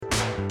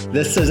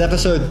This is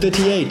episode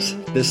 38,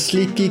 the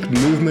Sleekgeek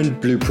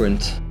Movement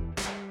Blueprint.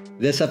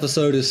 This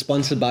episode is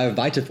sponsored by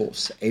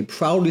Vitaforce, a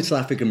proudly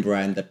South African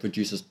brand that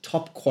produces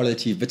top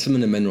quality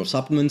vitamin and mineral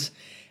supplements,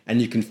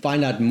 and you can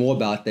find out more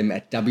about them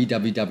at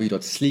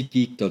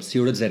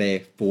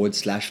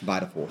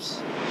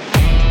www.sleekgeek.co.za/Vitaforce.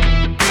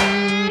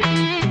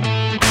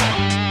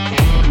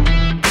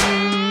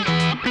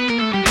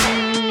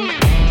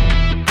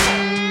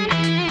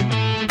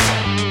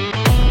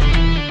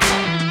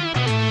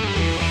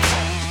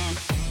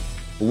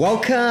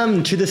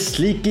 Welcome to the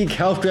Sleekgeek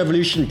Health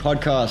Revolution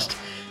podcast.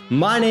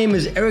 My name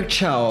is Eric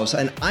Charles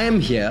and I am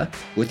here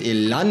with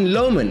Ilan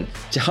Lohman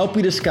to help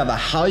you discover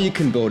how you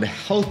can build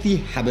healthy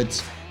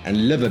habits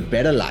and live a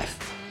better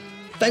life.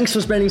 Thanks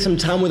for spending some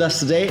time with us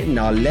today.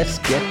 Now let's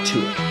get to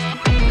it.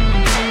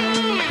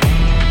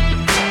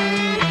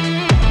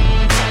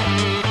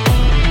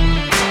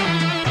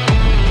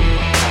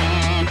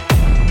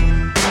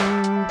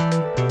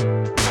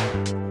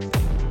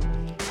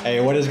 Hey,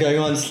 what is going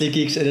on,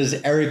 Sleekgeeks? It is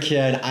Eric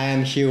here, and I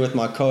am here with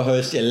my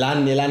co-host,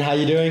 Ilan. Ilan, how are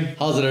you doing?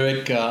 How's it,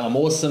 Eric? I'm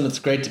awesome. It's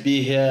great to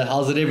be here.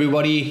 How's it,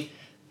 everybody?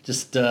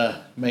 Just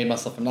made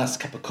myself a nice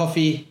cup of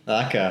coffee.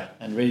 Okay.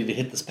 And ready to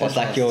hit this podcast. It's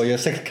like your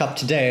sixth cup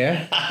today,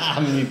 eh?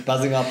 I'm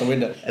buzzing out the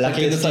window.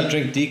 Luckily this I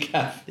drink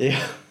decaf.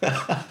 Yeah.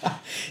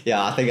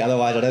 Yeah, I think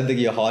otherwise, I don't think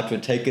your heart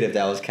would take it if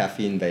that was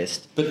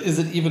caffeine-based. But is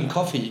it even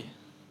coffee?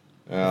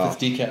 Oh, if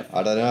it's decaf?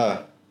 I don't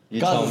know. You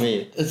Guys, tell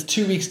me. It's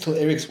 2 weeks till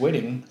Eric's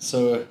wedding,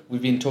 so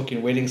we've been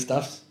talking wedding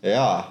stuff.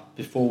 Yeah.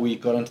 Before we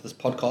got onto this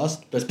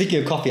podcast. But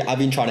speaking of coffee, I've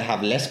been trying to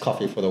have less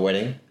coffee for the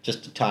wedding,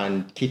 just to try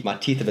and keep my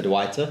teeth a bit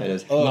whiter. It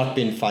has not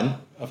been fun.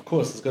 Of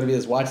course, it's got to be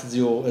as white as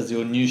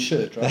your new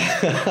shirt,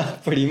 right?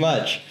 Pretty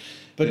much.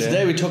 But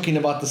today we're talking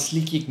about the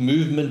Sleekgeek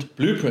Movement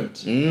Blueprint.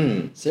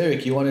 So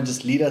Eric, you want to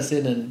just lead us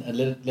in and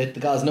let the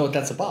guys know what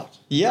that's about?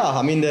 Yeah,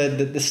 I mean,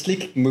 the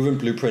Sleekgeek Movement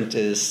Blueprint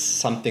is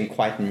something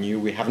quite new.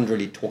 We haven't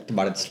really talked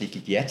about it at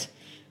Sleekgeek yet.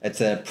 It's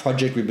a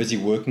project we're busy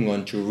working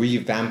on to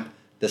revamp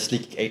the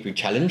Sleekgeek 8-week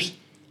challenge.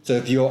 So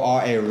if you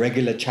are a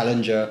regular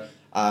challenger,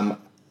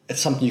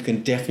 it's something you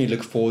can definitely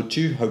look forward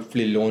to,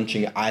 hopefully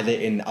launching either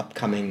in the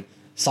upcoming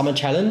summer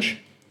challenge,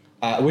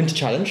 winter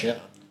challenge,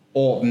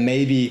 or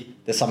maybe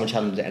the summer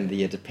challenge at the end of the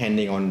year,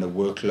 depending on the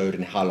workload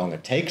and how long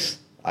it takes.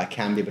 I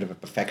can be a bit of a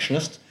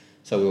perfectionist,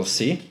 so we'll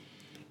see.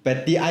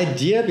 But the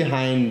idea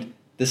behind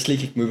the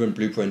Sleekgeek Movement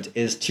Blueprint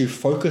is to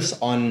focus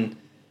on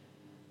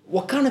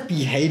what kind of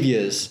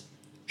behaviors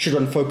should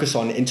one focus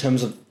on in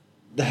terms of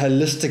the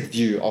holistic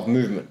view of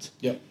movement.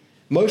 Yep.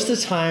 Most of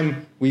the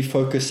time, we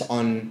focus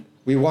on,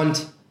 we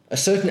want a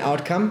certain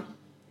outcome,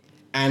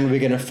 and we're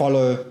going to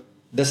follow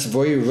this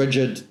very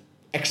rigid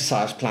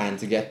exercise plan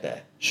to get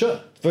there. Sure.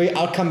 Very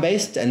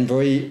outcome-based and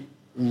very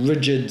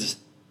rigid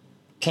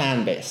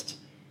plan-based.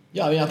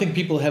 Yeah, I mean, I think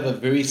people have a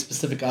very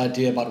specific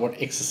idea about what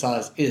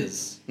exercise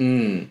is.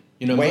 You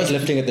know,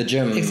 weightlifting at the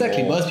gym.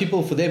 Exactly. Most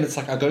people, for them, it's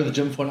like I go to the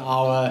gym for an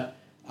hour,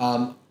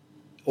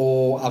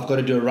 or I've got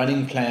to do a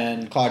running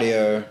plan.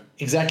 Cardio.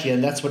 Exactly,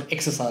 and that's what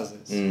exercise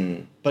is.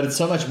 But it's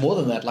so much more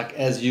than that, like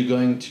as you're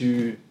going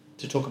to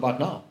talk about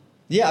now.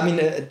 Yeah, I mean,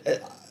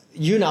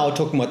 you and I were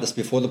talking about this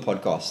before the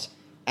podcast,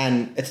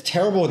 and it's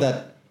terrible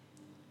that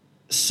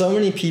so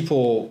many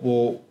people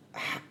will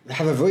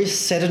have a very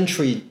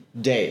sedentary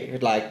day.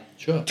 Like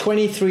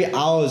 23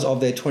 hours of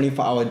their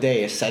 24-hour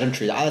day is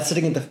sedentary. Either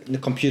sitting in the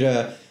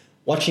computer,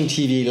 watching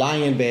TV,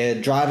 lying in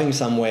bed, driving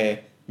somewhere,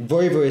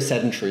 very, very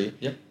sedentary.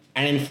 Yep.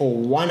 And then for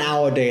 1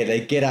 hour a day,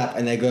 they get up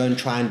and they go and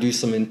try and do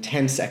some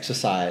intense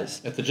exercise.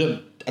 At the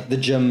gym. At the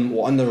gym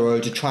or on the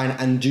road to try and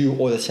undo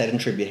all the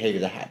sedentary behavior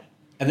they had.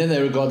 And then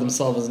they regard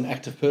themselves as an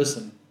active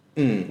person.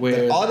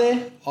 Whereas, are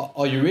they?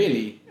 Are you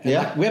really? And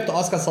like, we have to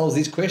ask ourselves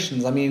these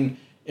questions. I mean,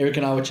 Eric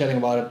and I were chatting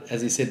about it,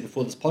 as he said,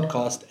 before this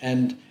podcast.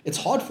 And it's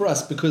hard for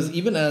us because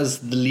even as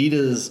the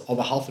leaders of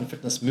a health and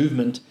fitness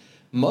movement,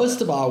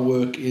 most of our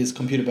work is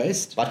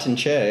computer-based. Button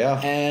chair,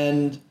 yeah.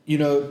 And, you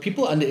know,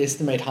 people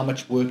underestimate how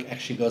much work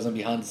actually goes on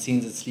behind the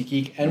scenes at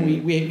Sleekgeek.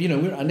 And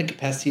we're under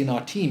capacity in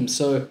our team.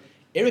 So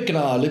Eric and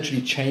I are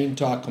literally chained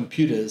to our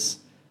computers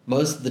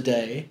most of the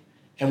day.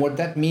 And what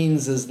that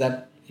means is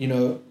that, you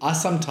know, I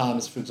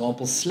sometimes, for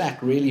example,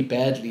 slack really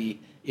badly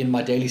in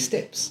my daily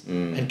steps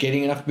and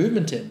getting enough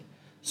movement in.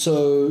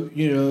 So,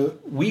 you know,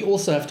 we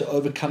also have to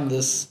overcome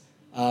this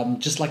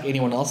just like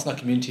anyone else in our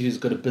community who's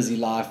got a busy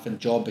life and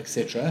job,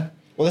 etc.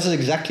 Well, this is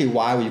exactly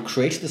why we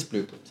created this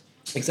blueprint.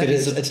 Exactly.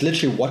 It's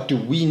literally what do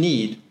we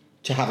need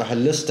to have a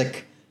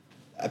holistic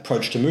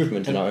approach to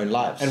movement in our own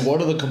lives. And what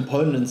are the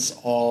components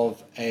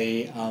of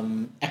a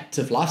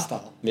active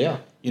lifestyle? Yeah.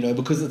 You know,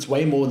 because it's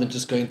way more than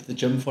just going to the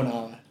gym for an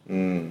hour.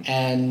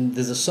 And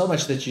there's so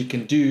much that you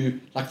can do.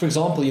 Like, for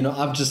example, you know,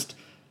 I've just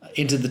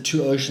entered the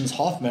Two Oceans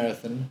half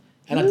marathon,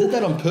 and I did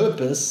that on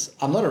purpose.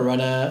 I'm not a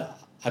runner.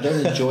 I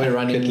don't enjoy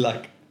running. Good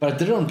luck. But I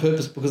did it on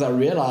purpose because I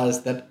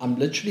realized that I'm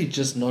literally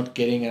just not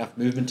getting enough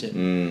movement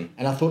in.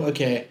 And I thought,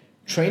 okay,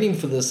 training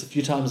for this a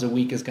few times a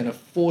week is going to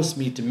force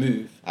me to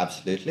move.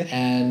 Absolutely.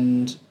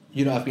 And,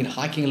 you know, I've been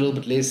hiking a little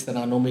bit less than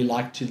I normally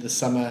like to this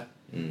summer.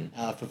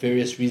 for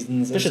various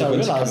reasons. Especially the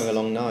winter coming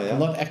along now, yeah. I'm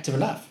not active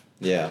enough.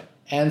 Yeah.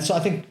 And so I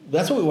think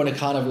that's what we want to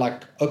kind of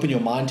like open your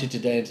mind to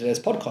today in today's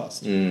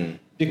podcast.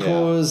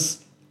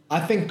 Because I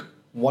think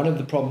one of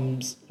the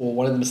problems or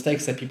one of the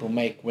mistakes that people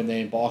make when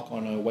they embark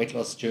on a weight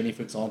loss journey,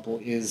 for example,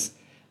 is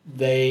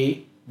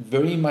they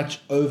very much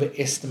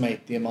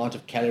overestimate the amount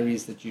of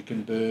calories that you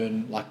can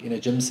burn like in a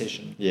gym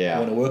session or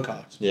in a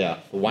workout. Yeah,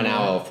 for 1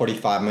 hour,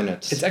 45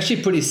 minutes. It's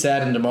actually pretty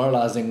sad and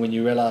demoralizing when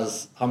you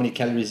realize how many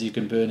calories you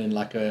can burn in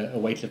like a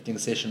weightlifting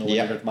session or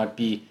whatever it might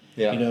be.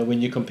 Yeah. You know,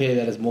 when you compare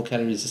that as more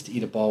calories just to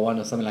eat a bar one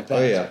or something like that.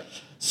 Oh, yeah.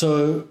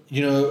 So,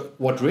 you know,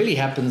 what really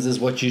happens is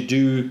what you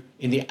do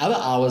in the other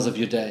hours of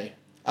your day.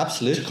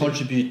 Absolutely. To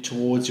contribute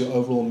towards your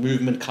overall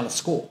movement kind of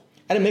score.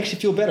 And it makes you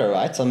feel better,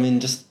 right? I mean,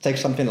 just take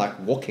something like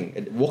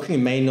walking.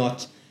 Walking may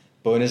not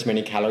burn as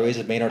many calories.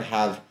 It may not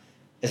have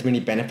as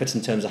many benefits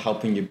in terms of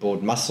helping you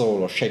build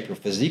muscle or shape your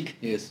physique.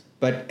 Yes.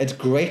 But it's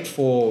great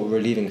for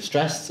relieving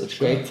stress. It's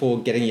great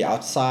for getting you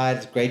outside.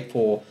 It's great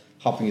for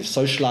helping you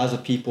socialize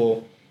with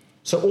people.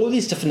 So all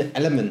these different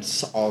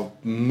elements of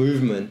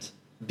movement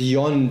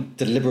beyond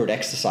deliberate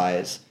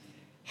exercise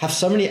have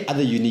so many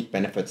other unique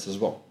benefits as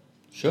well.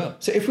 Sure.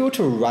 So if we were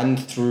to run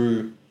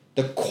through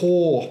the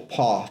core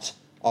part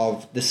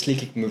of the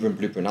Sleekgeek movement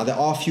blueprint, now there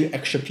are a few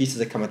extra pieces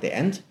that come at the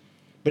end,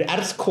 but at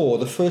its core,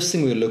 the first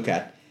thing we look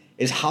at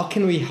is how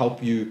can we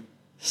help you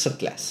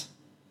sit less?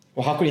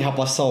 Or how can we help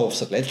ourselves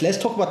sit less? Let's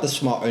talk about this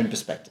from our own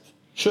perspective.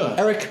 Sure.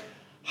 Eric,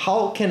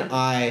 how can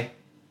I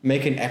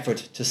make an effort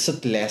to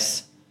sit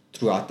less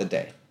throughout the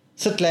day?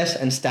 Sit less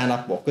and stand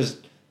up more, because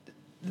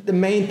the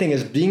main thing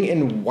is being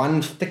in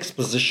one fixed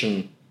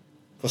position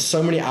for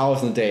so many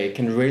hours in a day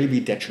can really be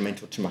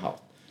detrimental to my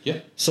health. Yeah.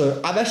 So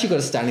I've actually got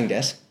a standing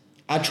desk.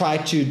 I try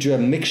to do a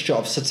mixture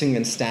of sitting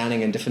and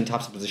standing in different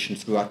types of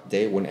positions throughout the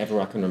day whenever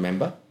I can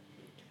remember.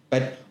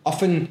 But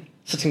often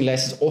sitting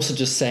less is also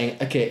just saying,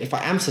 okay, if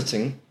I am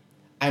sitting,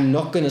 I'm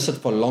not going to sit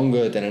for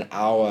longer than an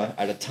hour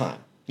at a time,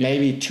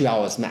 maybe 2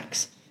 hours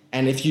max.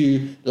 And if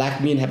you,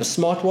 like me, and have a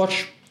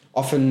smartwatch,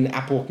 often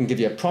Apple can give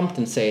you a prompt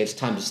and say it's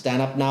time to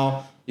stand up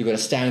now. You've got a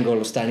stand goal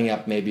of standing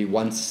up maybe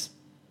once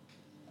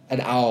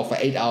an hour for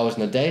 8 hours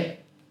in a day.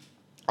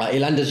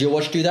 Ilan, does your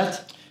watch do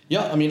that?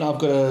 Yeah, I mean, I've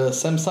got a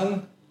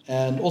Samsung,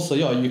 and also,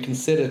 you can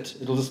set it.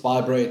 It'll just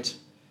vibrate.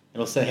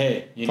 It'll say,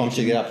 hey, you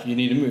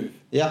need to move.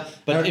 Yeah.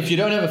 But if you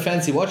don't have a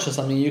fancy watch or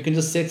something, you can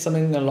just set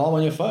something, an alarm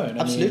on your phone.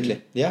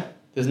 Absolutely, yeah.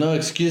 There's no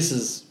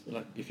excuses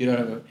like if you don't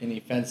have any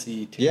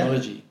fancy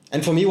technology. Yeah.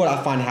 And for me, what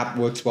I find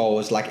works well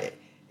is like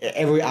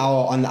every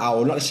hour on the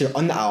hour, not necessarily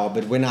on the hour,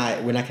 but when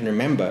I can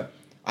remember,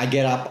 I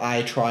get up,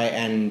 I try,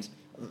 and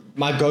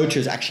my go-to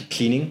is actually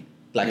cleaning.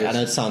 Like, I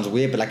know it sounds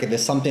weird, but like if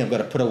there's something I've got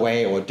to put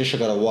away or a dish I've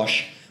got to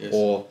wash,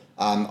 or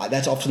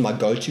that's often my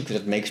go-to because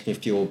it makes me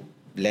feel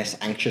less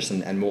anxious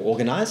and more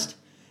organized.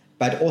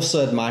 But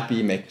also it might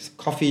be making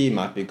coffee,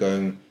 might be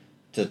going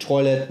to the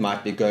toilet,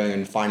 might be going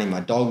and finding my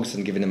dogs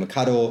and giving them a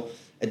cuddle.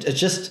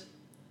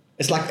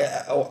 It's like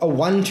a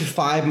 1 to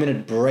 5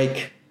 minute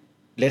break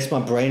lets my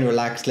brain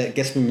relax,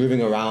 gets me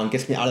moving around,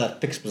 gets me out of that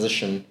fixed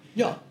position.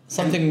 Yeah.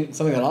 Something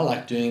that I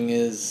like doing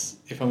is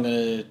if I'm going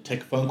to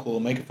take a phone call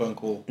or make a phone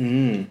call,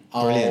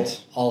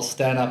 I'll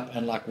stand up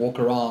and like walk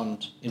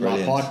around in my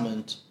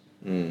apartment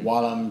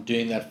while I'm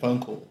doing that phone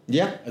call.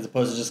 Yeah. As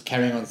opposed to just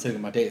carrying on sitting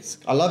at my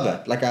desk. I love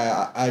that. Like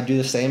I do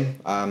the same.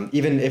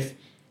 Even if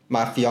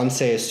my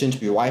fiance,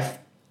 soon-to-be wife,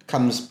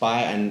 comes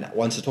by and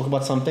wants to talk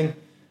about something,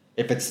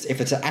 if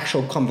it's an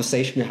actual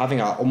conversation we're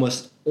having, I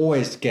almost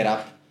always get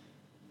up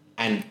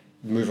and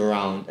move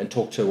around and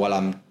talk to her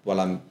while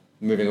I'm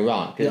moving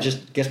around. It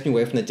just gets me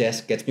away from the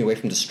desk, gets me away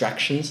from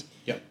distractions.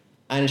 Yep.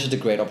 And it's just a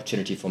great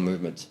opportunity for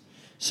movement.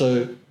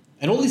 So,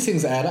 and all these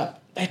things add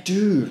up. They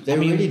do. They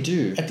really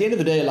do. At the end of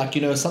the day, like,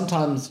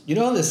 sometimes,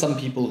 there's some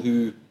people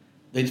who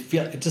they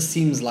feel it just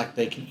seems like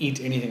they can eat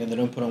anything and they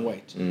don't put on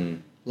weight.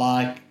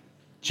 Like,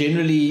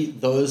 generally,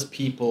 those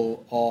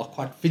people are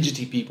quite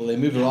fidgety people. They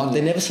move around.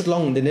 They never sit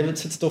long. They never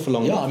sit still for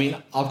long. Yeah, I mean,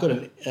 I've got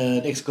an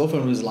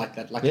ex-girlfriend who's like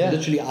that. Like,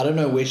 literally, I don't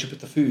know where she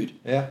put the food.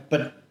 Yeah.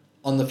 But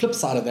on the flip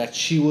side of that,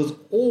 she was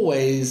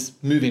always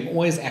moving,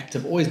 always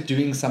active, always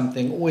doing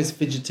something, always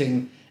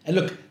fidgeting. And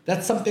look,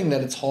 that's something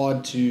that it's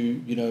hard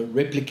to,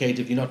 replicate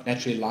if you're not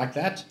naturally like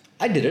that.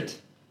 I did it.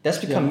 That's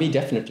become me,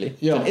 definitely.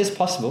 Yeah. So it is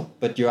possible,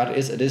 but you're right,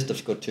 it is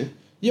difficult too.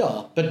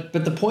 Yeah, but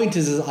the point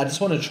is I just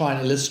want to try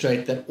and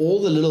illustrate that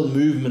all the little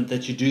movement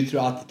that you do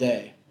throughout the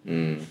day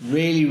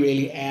really,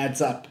 really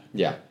adds up.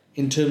 Yeah.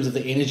 In terms of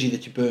the energy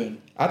that you burn.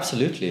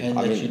 Absolutely.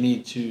 And you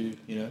need to,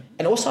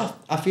 And also,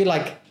 I feel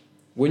like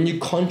when you're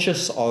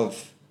conscious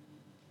of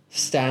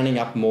standing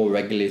up more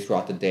regularly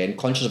throughout the day and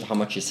conscious of how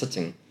much you're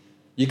sitting,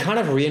 you kind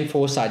of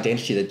reinforce the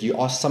identity that you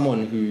are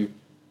someone who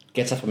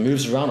gets up and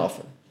moves around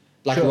often.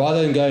 Like,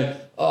 rather than going,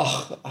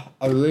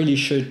 I really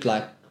should,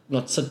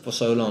 not sit for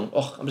so long.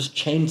 I'm just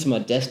chained to my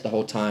desk the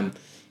whole time.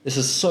 This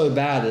is so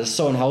bad. This is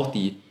so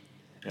unhealthy.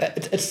 Yeah.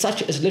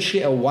 It's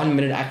literally a 1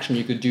 minute action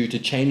you could do to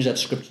change that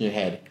script in your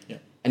head. Yeah.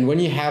 And when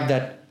you have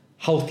that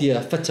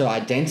healthier, fitter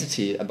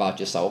identity about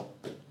yourself,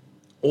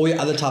 all your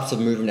other types of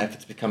movement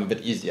efforts become a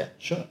bit easier.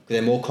 Sure. Because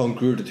they're more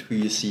congruent with who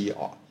you see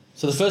are.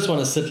 So the first one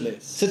is sit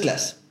less. Sit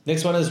less.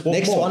 Next one is walk more.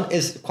 Next one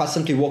is quite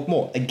simply walk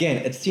more. Again,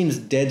 it seems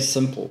dead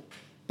simple,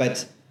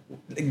 but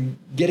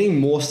getting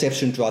more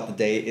steps in throughout the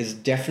day is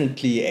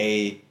definitely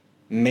a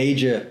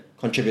major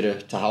contributor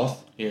to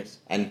health. Yes.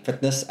 And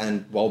fitness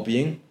and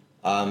well-being.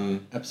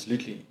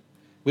 Absolutely.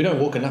 We don't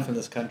walk enough in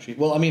this country.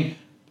 Well, I mean,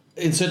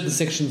 in certain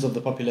sections of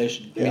the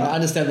population. I mean, I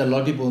understand that a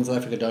lot of people in South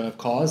Africa don't have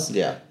cars.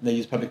 Yeah. And they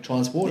use public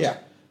transport. Yeah.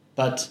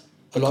 But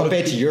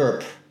compared to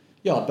Europe.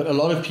 Yeah, but a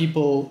lot of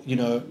people,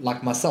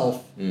 like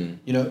myself,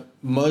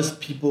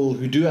 most people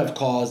who do have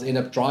cars end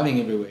up driving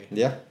everywhere.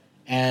 Yeah.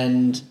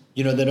 And,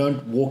 they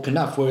don't walk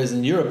enough. Whereas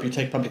in Europe, you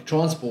take public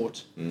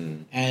transport.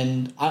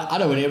 And I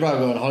know whenever I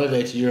go on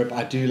holiday to Europe,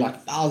 I do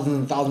like thousands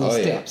and thousands of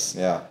steps.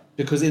 Yeah.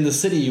 Because in the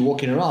city, you're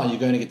walking around, you're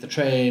going to get the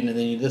train, and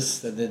then you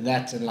this, and then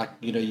that, and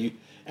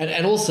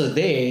and also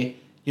there,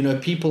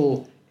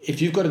 people,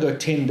 if you've got to go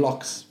 10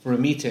 blocks for a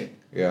meeting,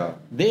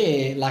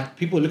 there, like,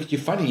 people look at you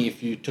funny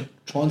if you took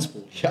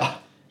transport. Yeah.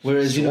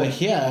 Whereas,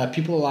 here,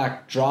 people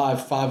like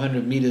drive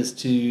 500 meters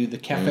to the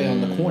cafe on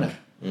the corner.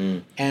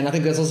 And I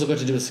think that's also got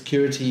to do with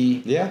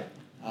security. Yeah.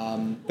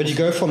 But you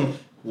go from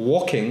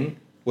walking,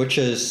 which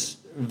is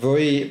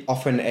very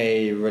often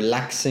a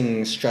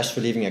relaxing,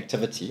 stress-relieving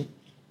activity,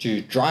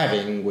 to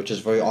driving, which is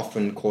very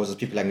often causes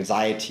people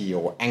anxiety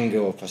or anger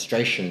or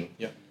frustration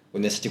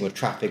when they're sitting with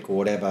traffic or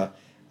whatever.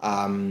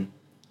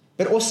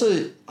 But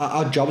also,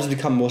 our jobs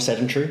become more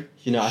sedentary.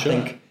 I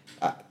think,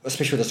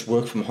 especially with this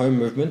work from home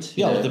movement.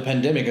 With the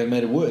pandemic, it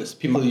made it worse.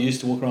 People who used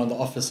to walk around the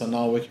office are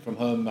now working from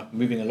home,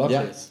 moving a lot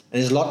less.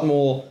 And there's a lot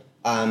more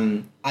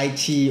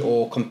IT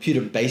or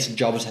computer-based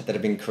jobs that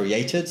have been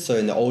created. So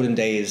in the olden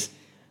days,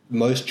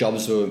 most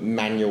jobs were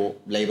manual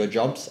labor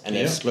jobs, and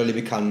they've slowly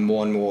become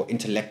more and more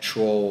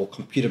intellectual,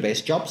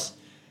 computer-based jobs.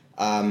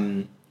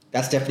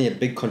 That's definitely a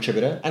big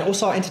contributor. And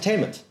also our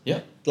entertainment.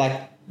 Yeah.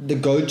 Like, the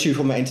go-to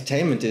for my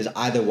entertainment is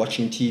either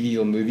watching TV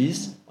or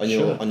movies on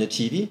your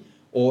TV,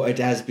 or it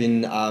has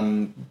been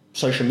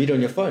social media on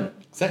your phone.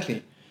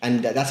 Exactly.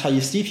 And that's how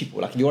you see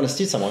people. Like, if you want to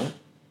see someone,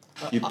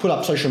 you pull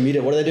up social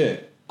media, what are they doing?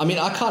 I mean,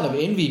 I kind of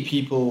envy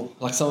people,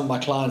 like some of my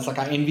clients, like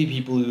I envy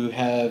people who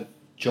have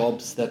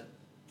jobs that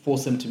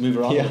force them to move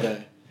around all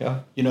day. Yeah.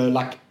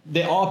 Like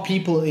there are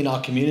people in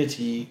our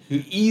community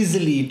who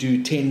easily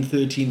do 10,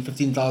 13,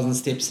 15,000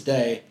 steps a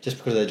day. Just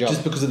because of their job.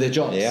 Just because of their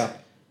jobs. Yeah.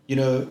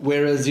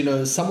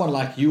 Whereas, someone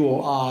like you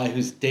or I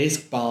who's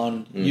desk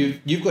bound,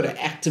 you've got to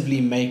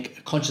actively make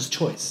a conscious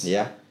choice.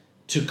 Yeah.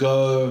 To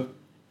go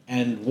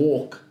and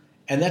walk.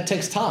 And that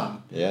takes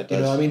time. Yeah, it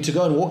does. To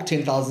go and walk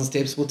 10,000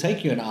 steps will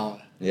take you an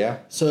hour. Yeah.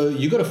 So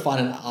you got to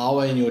find an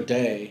hour in your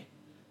day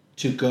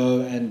to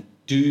go and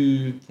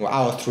do... Well,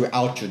 hour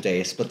throughout your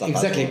day, split that.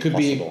 Exactly. It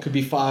could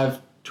be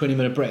 5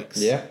 20-minute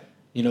breaks. Yeah.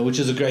 Which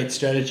is a great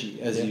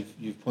strategy, as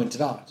you've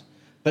pointed out.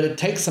 But it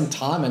takes some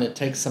time, and it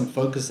takes some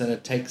focus, and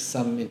it takes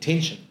some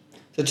intention.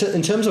 So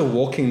in terms of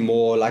walking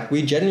more, like,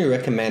 we generally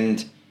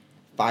recommend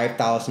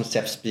 5,000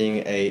 steps being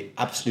a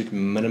absolute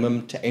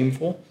minimum to aim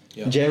for.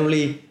 Yeah.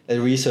 Generally,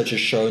 the research has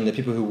shown that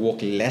people who walk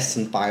less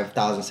than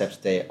 5,000 steps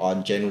a day are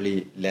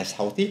generally less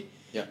healthy.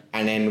 Yeah.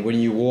 And then when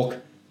you walk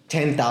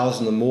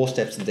 10,000 or more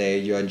steps a day,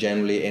 you are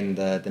generally in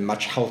the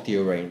much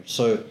healthier range.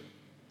 So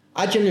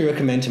I generally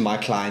recommend to my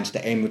clients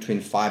to aim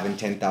between 5,000 and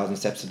 10,000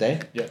 steps a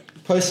day. Yeah.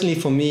 Personally,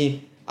 for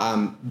me,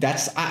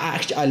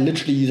 I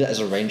literally use it as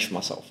a range for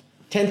myself.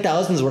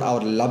 10,000 is what I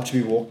would love to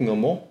be walking or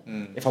more.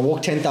 If I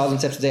walk 10,000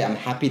 steps a day, I'm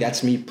happy.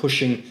 That's me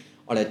pushing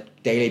on a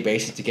daily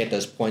basis to get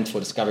those points for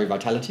discovery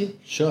vitality.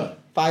 Sure.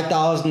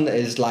 5,000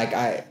 is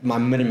like my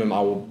minimum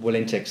I'm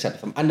willing to accept.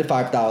 If I'm under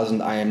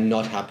 5,000, I am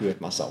not happy with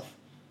myself.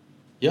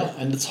 Yeah,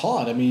 and it's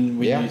hard. I mean,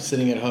 when you're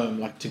sitting at home,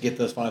 like, to get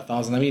those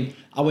 5,000. I mean,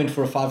 I went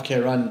for a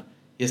 5K run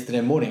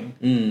yesterday morning,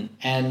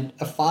 and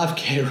a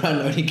 5K run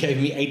only gave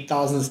me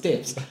 8,000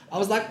 steps. I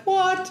was like,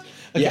 what?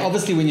 Okay,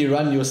 obviously when you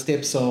run, your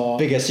steps are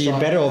bigger, so you're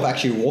better off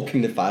actually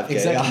walking the 5K.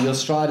 Exactly, your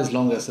stride is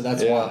longer, so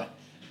that's why.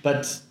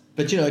 But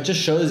it just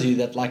shows you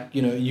that, like,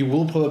 you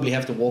will probably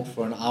have to walk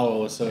for an hour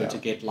or so to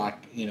get,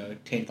 like,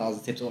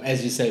 10,000 steps, or,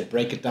 as you say,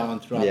 break it down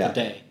throughout the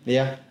day.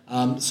 Yeah.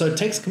 So it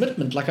takes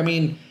commitment. Like, I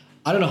mean,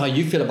 I don't know how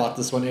you feel about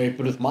this one, Eric,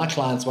 but with my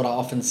clients, what I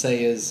often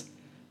say is,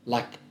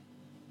 like,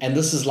 and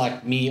this is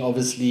like me,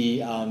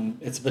 obviously,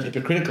 it's a bit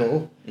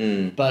hypocritical,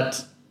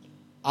 but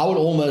I would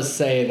almost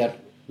say that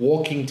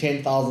walking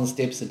 10,000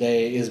 steps a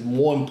day is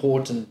more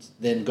important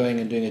than going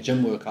and doing a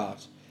gym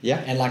workout. Yeah.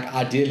 And, like,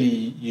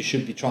 ideally, you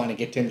should be trying to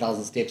get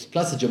 10,000 steps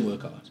plus a gym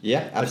workout. Yeah,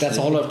 absolutely. But that's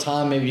a whole lot of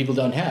time maybe people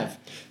don't have.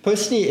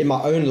 Personally, in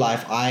my own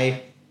life,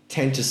 I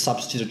tend to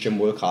substitute a gym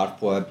workout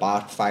for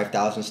about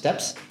 5,000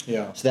 steps.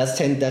 Yeah. So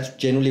that's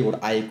generally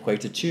what I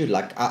equate it to.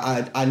 Like,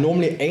 I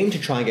normally aim to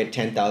try and get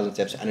 10,000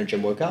 steps in a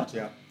gym workout.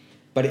 Yeah.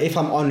 But if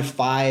I'm on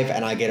 5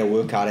 and I get a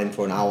workout in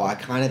for an hour, I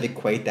kind of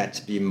equate that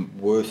to be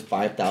worth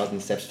 5,000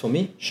 steps for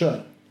me.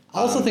 Sure. I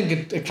also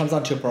think it comes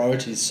down to your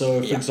priorities.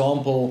 So, for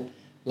example,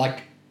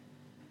 like,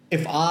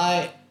 if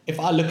I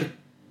look at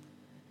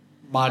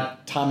my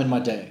time in my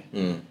day,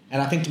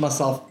 And I think to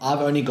myself,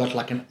 I've only got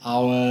like an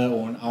hour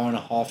or an hour and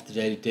a half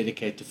today to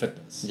dedicate to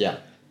fitness. Yeah.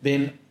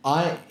 Then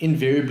I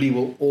invariably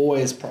will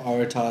always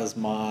prioritize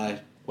my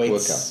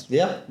weights, Workout.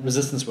 Yeah.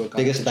 resistance workout.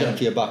 Biggest bang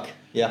for your buck.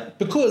 Yeah.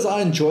 Because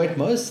I enjoy it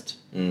most.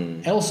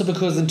 And also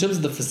because in terms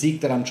of the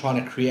physique that I'm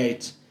trying to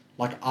create,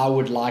 like I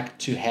would like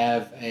to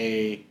have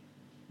a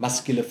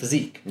muscular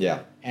physique. Yeah.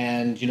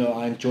 And,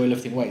 I enjoy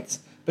lifting weights.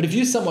 But if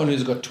you're someone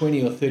who's got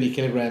 20 or 30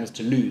 kilograms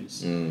to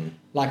lose,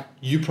 like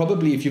you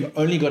probably, if you've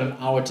only got an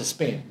hour to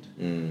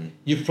spend,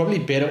 you're probably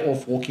better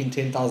off walking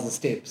 10,000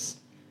 steps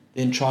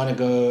than trying to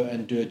go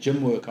and do a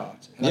gym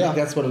workout. And I think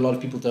that's what a lot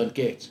of people don't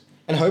get.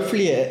 And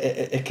hopefully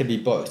it can be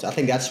both. I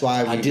think that's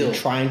why we're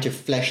trying to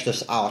flesh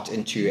this out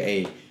into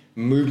a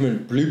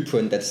movement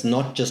blueprint that's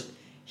not just,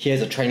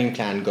 here's a training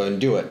plan, go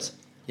and do it.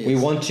 Yes. We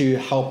want to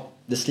help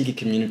the Sleekgeek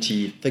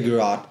community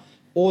figure out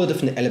all the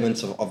different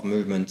elements of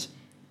movement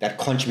that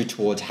contribute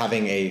towards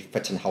having a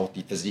fit and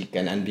healthy physique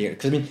and being,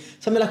 because I mean,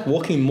 something like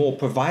walking more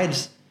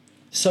provides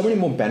so many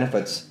more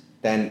benefits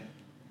than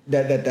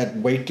that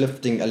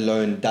weightlifting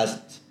alone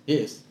doesn't.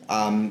 Yes.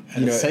 And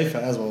it's safer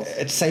as well.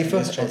 It's safer.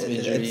 Less chance of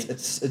injury.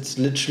 It's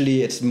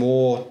literally, it's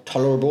more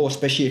tolerable,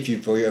 especially if you're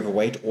very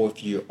overweight or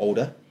if you're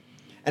older.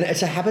 And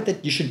it's a habit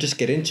that you should just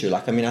get into.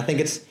 Like, I mean, I think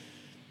it's,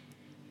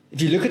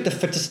 if you look at the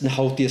fittest and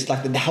healthiest,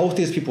 like the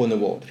healthiest people in the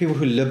world, the people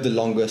who live the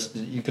longest,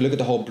 you can look at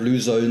the whole blue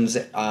zones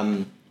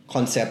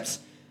concepts.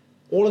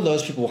 All of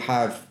those people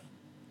have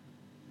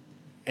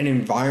an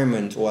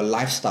environment or a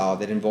lifestyle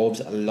that involves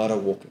a lot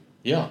of walking.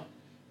 Yeah.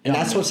 And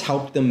that's what's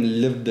helped them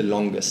live the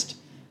longest.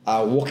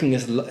 Walking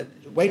is,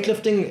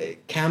 weightlifting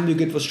can be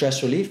good for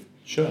stress relief.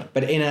 Sure.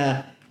 But in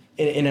a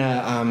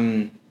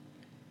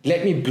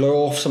let me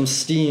blow off some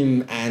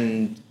steam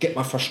and get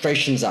my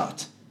frustrations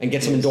out and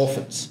get some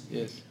endorphins.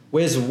 Yes.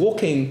 Whereas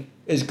walking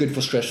is good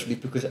for stress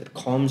relief because it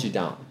calms you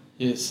down.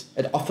 Yes.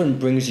 It often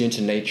brings you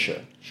into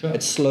nature. Sure.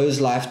 It slows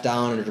life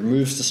down, it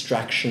removes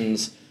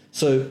distractions.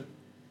 So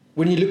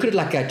when you look at it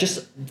like that,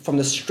 just from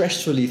the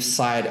stress relief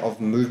side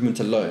of movement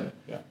alone,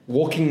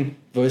 walking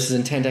versus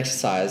intense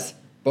exercise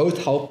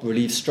both help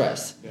relieve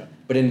stress,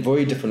 but in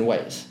very different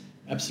ways.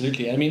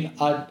 Absolutely. I mean,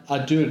 I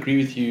do agree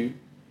with you.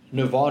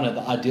 Nirvana,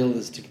 the ideal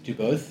is to do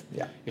both.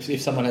 Yeah. If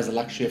someone has a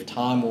luxury of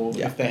time or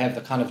if they have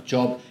the kind of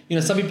job,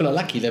 some people are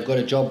lucky. They've got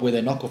a job where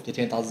they knock off their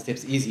 10,000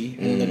 steps easy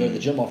and then they go to the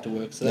gym after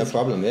work. So no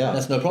problem,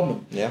 That's no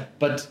problem. Yeah.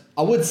 But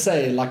I would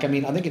say, I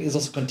think it is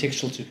also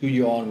contextual to who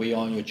you are and where you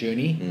are on your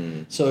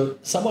journey. So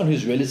someone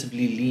who's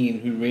relatively lean,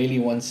 who really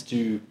wants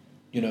to,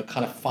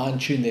 kind of fine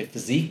tune their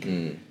physique,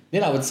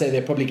 then I would say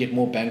they probably get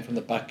more bang from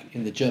the buck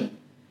in the gym.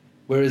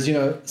 Whereas,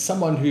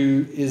 someone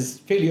who is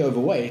fairly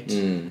overweight,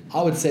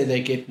 I would say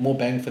they get more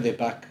bang for their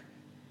buck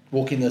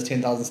walking those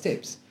 10,000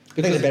 steps. I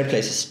think it's a better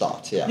place to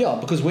start, Yeah,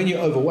 because when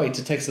you're overweight,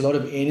 it takes a lot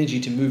of energy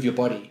to move your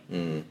body,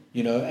 and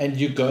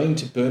you're going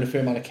to burn a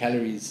fair amount of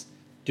calories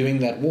doing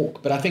that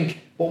walk. But I think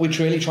what we're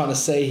really trying to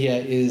say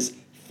here is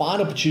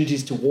find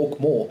opportunities to walk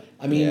more.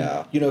 I mean,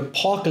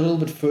 park a little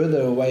bit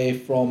further away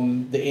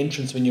from the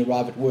entrance when you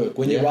arrive at work.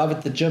 When you arrive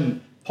at the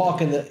gym,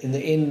 park in the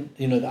end,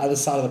 the other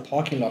side of the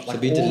parking lot. Like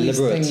all these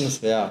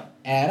things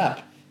add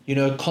up.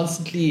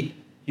 Constantly,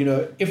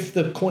 if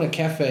the corner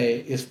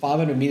cafe is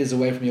 500 meters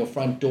away from your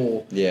front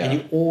door and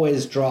you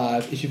always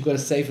drive, if you've got a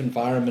safe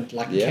environment,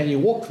 can you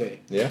walk there?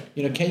 Yeah.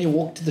 Can you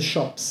walk to the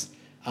shops?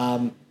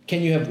 Can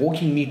you have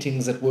walking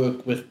meetings at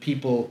work with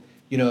people?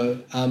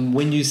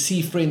 When you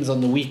see friends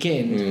on the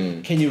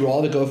weekend, can you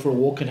rather go for a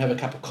walk and have a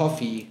cup of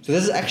coffee? So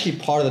this is actually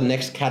part of the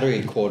next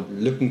category called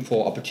looking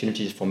for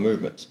opportunities for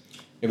movement.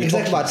 We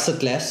talked about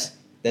sit less,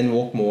 then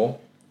walk more.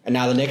 And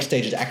now the next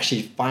stage is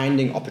actually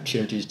finding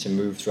opportunities to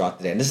move throughout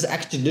the day. And this is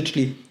actually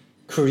literally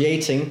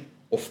creating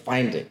or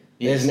finding.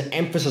 There's an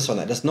emphasis on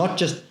that. It's not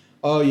just,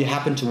 you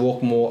happen to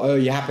walk more.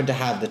 You happen to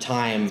have the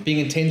time. It's being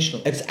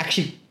intentional. It's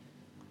actually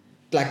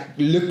like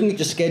looking at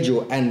your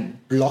schedule and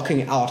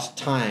blocking out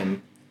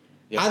time.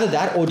 Yep. Either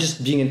that or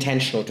just being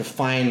intentional to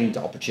find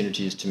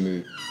opportunities to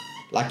move.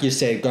 Like you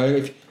said,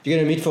 if you're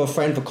going to meet for a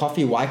friend for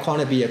coffee, why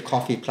can't it be a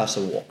coffee plus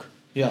a walk?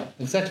 Yeah,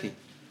 exactly.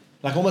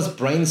 Like almost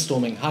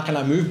brainstorming, how can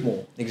I move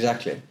more?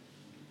 Exactly.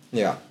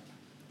 Yeah.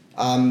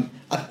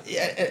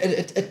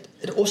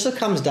 It also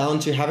comes down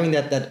to having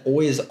that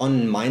always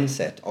on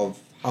mindset of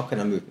how can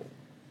I move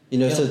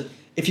more? So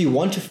if you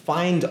want to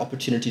find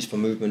opportunities for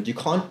movement, you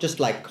can't just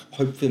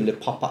hope for them to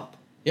pop up.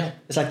 Yeah.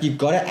 It's like you've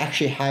got to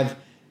actually have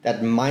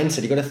that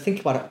mindset. You've got to think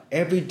about it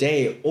every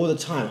day, all the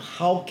time.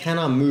 How can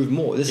I move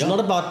more? This is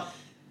not about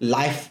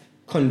life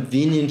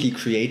conveniently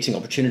creating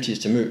opportunities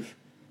to move.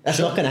 That's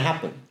not going to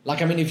happen.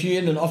 If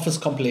you're in an office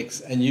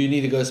complex and you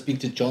need to go speak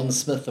to John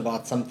Smith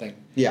about something,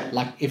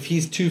 if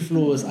he's 2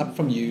 floors up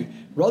from you,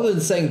 rather than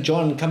saying,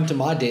 John, come to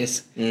my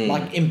desk,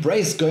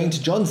 embrace going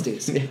to John's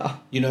desk.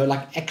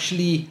 Yeah.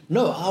 Actually,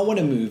 no, I want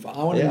to move.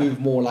 I want to move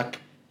more.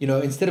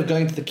 Instead of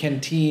going to the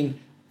canteen,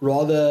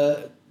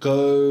 rather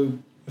go,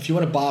 if you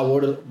want to buy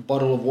a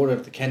bottle of water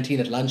at the canteen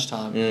at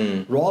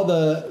lunchtime,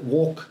 rather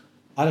walk,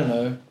 I don't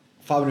know,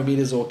 500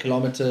 meters or a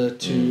kilometer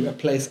to a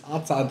place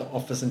outside the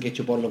office and get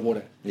your bottle of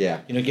water. Yeah.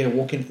 Get a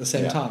walk in at the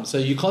same time. So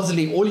you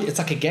constantly, it's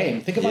like a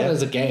game. Think about it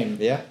as a game.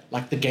 Yeah.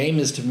 Like the game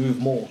is to move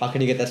more. How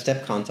can you get that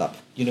step count up?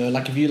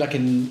 Like if you like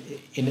in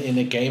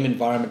a game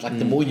environment, like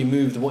the more you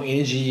move, the more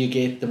energy you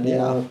get, the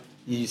more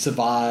you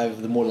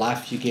survive, the more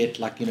life you get,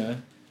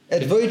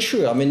 It's very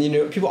true. I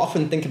mean, people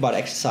often think about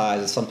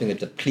exercise as something that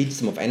depletes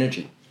them of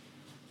energy.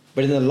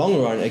 But in the long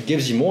run, it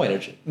gives you more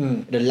energy.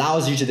 It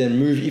allows you to then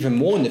move even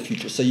more in the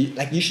future. So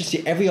you should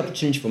see every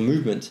opportunity for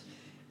movement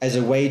as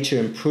a way to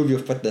improve your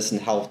fitness and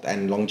health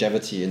and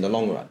longevity in the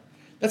long run.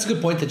 That's a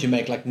good point that you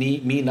make. Like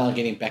me now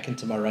getting back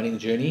into my running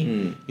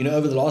journey.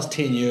 Over the last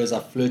 10 years,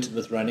 I've flirted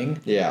with running.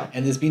 Yeah.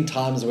 And there's been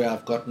times where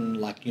I've gotten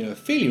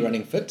fairly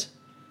running fit.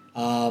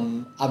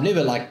 I've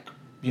never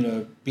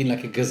been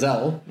like a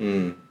gazelle.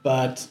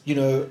 But,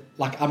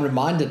 I'm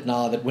reminded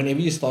now that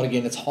whenever you start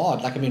again, it's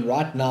hard.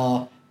 Right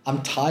now,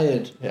 I'm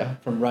tired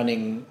from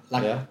running,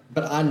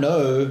 but I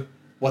know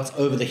what's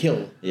over the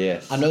hill.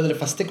 Yes. I know that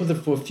if I stick with it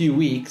for a few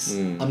weeks,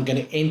 I'm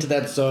going to enter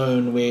that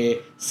zone where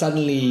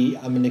suddenly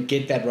I'm going to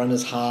get that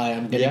runner's high.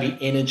 I'm going to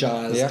be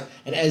energized. Yeah.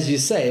 And as you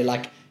say,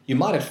 you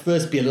might at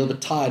first be a little bit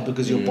tired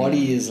because your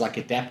body is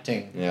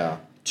adapting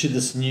to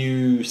this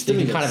new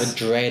stimulus. Still kind of a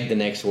dread the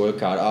next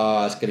workout.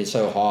 Oh, it's going to be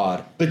so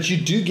hard. But you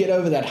do get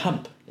over that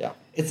hump. Yeah.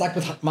 It's like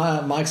with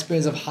my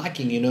experience of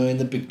hiking, in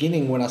the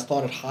beginning when I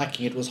started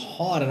hiking, it was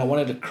hard and I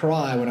wanted to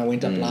cry when I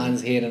went up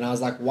Lion's Head and I was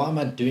like, why am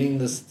I doing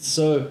this? It's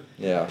so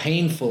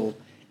painful.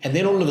 And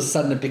then all of a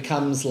sudden it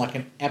becomes like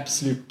an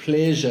absolute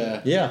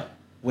pleasure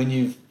when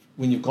you've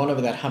gone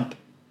over that hump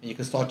and you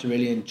can start to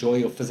really enjoy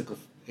your physical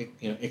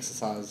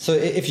exercise. So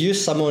if you're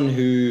someone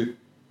who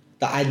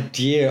the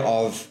idea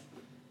of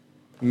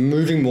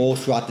moving more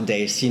throughout the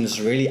day seems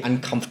really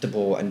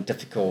uncomfortable and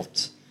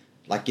difficult,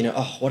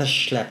 oh, what a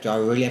schlep. Do I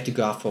really have to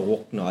go out for a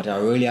walk now? Do I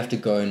really have to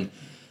go and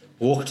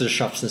walk to the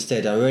shops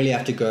instead? Do I really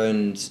have to go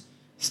and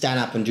stand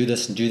up and do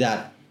this and do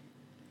that?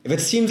 If it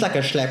seems like a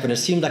schlep and it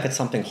seems like it's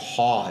something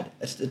hard,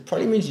 it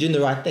probably means you're doing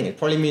the right thing. It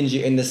probably means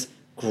you're in this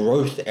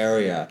growth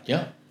area.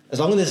 Yeah. As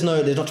long as there's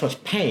not too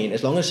much pain,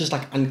 as long as it's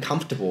just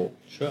uncomfortable,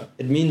 sure,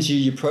 it means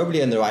you're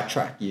probably on the right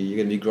track. You're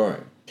going to be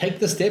growing. Take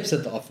the steps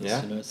at the office.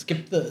 Yeah.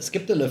 Skip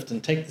the lift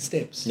and take the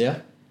steps. Yeah.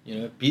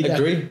 Be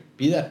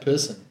that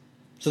person.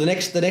 So the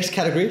next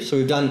category, so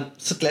we've done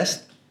sit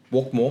less,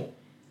 walk more,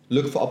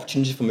 look for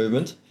opportunities for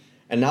movement,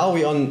 and now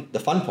we're on the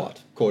fun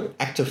part called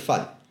active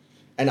fun.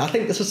 And I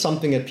think this is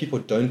something that people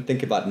don't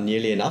think about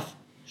nearly enough.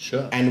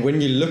 Sure. And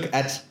when you look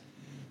at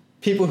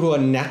people who are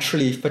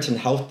naturally fit and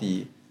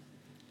healthy,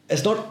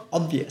 it's not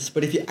obvious,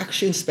 but if you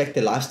actually inspect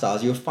their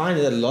lifestyles, you'll find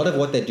that a lot of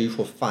what they do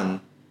for fun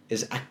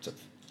is active.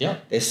 Yeah.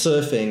 They're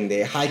surfing,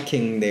 they're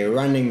hiking, they're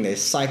running, they're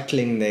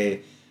cycling, they're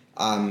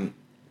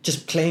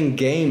just playing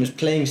games,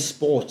 playing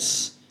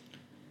sports,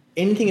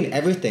 anything and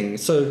everything.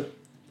 So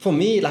for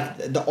me,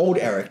 the old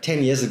Eric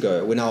 10 years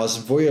ago, when I was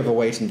very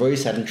overweight and very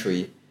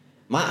sedentary,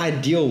 my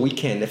ideal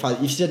weekend, if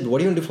you said, what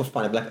do you want to do for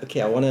fun? I'd be like,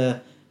 okay, I want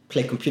to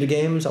play computer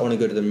games, I want to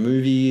go to the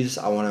movies,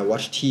 I want to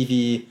watch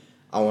TV,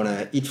 I want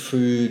to eat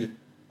food,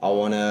 I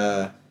want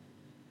to,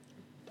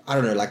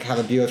 have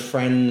a beer with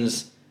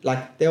friends.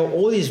 There are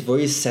all these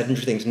very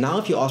sedentary things. Now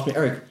if you ask me,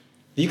 Eric,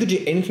 if you could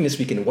do anything this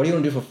weekend, what do you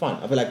want to do for fun?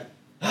 I'd be like,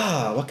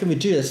 what can we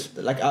do?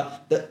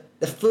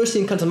 The first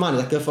thing that comes to mind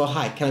is go for a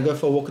hike. Can I go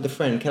for a walk with a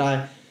friend? Can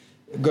I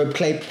go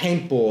play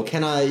paintball?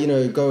 Can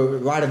I, go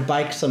ride a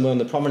bike somewhere on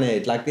the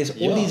promenade? There's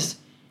all these,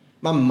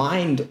 my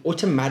mind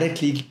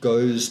automatically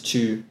goes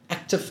to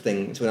active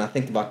things when I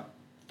think about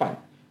fun.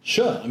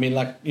 Sure.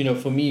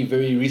 For me,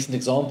 very recent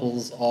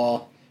examples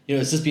are,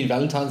 it's just been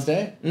Valentine's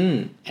Day.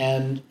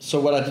 And so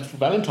what I did for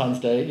Valentine's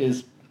Day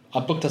is I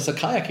booked us a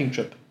kayaking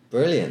trip.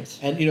 Brilliant.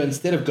 And,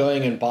 instead of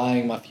going and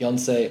buying my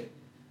fiance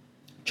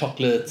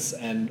chocolates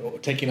and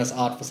taking us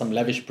out for some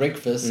lavish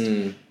breakfast,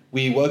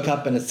 we woke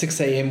up and at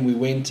 6 a.m. we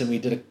went and we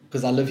did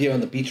because I live here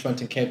on the beachfront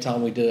in Cape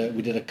Town. We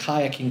did a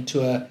kayaking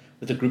tour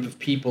with a group of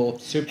people.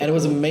 Super and it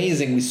was cool.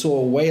 amazing. We saw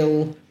a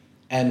whale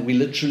and we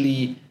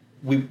literally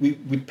we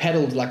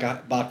paddled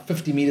about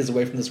 50 meters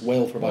away from this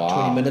whale for about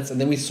 20 minutes,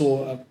 and then we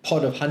saw a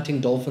pod of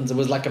hunting dolphins. It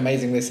was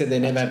amazing. They said they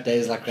never have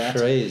days like that.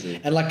 Crazy.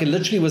 And it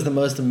literally was the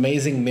most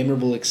amazing,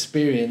 memorable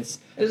experience.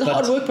 It was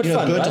hard work but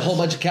fun, burnt right? a whole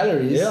bunch of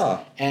calories. Yeah.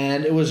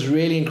 And it was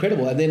really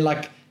incredible. And then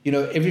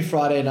every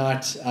Friday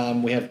night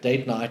we have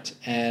date night,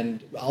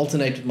 and I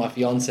alternate with my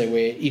fiance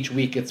where each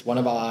week it's one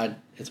of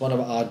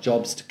our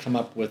jobs to come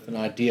up with an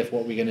idea for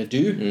what we're going to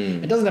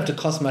do. It doesn't have to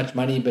cost much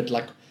money, but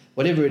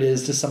whatever it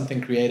is, just something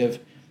creative.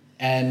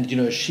 And,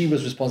 she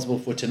was responsible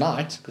for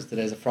tonight because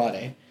today's a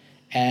Friday.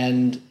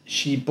 And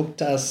she booked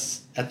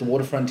us at the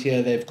waterfront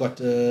here. They've got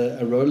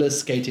a roller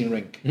skating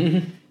rink,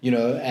 and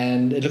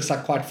it looks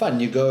like quite fun.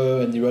 You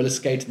go and you roller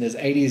skate and there's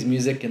 80s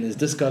music and there's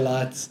disco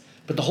lights.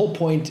 But the whole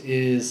point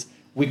is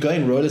we're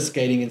going roller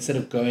skating instead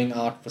of going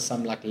out for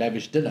some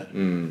lavish dinner.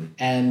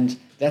 And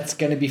that's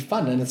going to be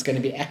fun and it's going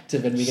to be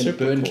active and we're going to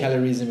burn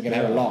calories and we're going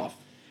to have a laugh.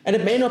 And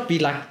it may not be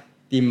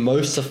the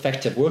most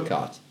effective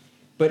workout.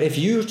 But if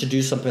you were to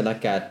do something like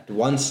that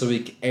once a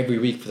week, every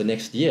week for the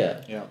next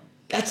year,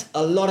 that's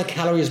a lot of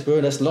calories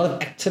burned. That's a lot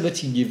of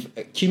activity you've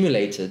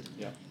accumulated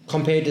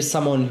compared to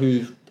someone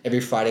who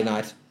every Friday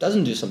night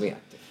doesn't do something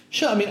active.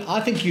 Sure. I mean,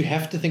 I think you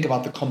have to think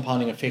about the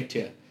compounding effect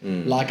here.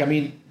 Like, I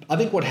mean, I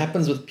think what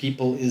happens with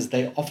people is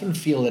they often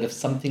feel that if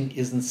something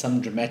isn't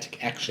some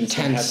dramatic action, it's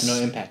going to have no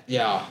impact.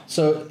 Yeah.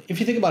 So if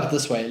you think about it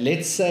this way,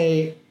 let's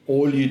say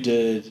all you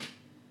did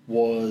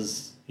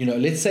was,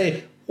 let's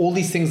say all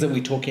these things that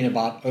we're talking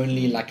about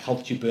only like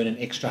helped you burn an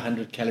extra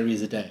 100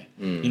 calories a day.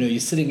 You're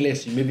sitting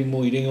less, you're moving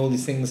more, you're doing all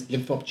these things,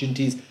 looking for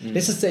opportunities.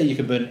 Let's just say you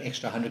could burn an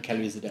extra 100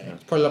 calories a day. Yeah,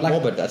 probably a lot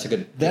more, but that's a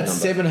good That's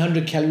number.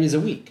 700 calories a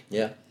week.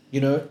 Yeah.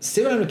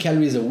 700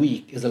 calories a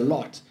week is a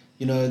lot.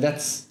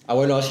 That's... I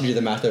won't ask you to do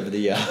the math over the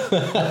year.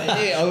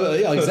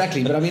 yeah,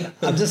 exactly. But I mean,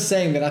 I'm just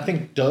saying that I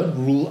think don't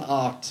rule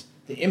out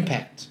the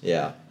impact.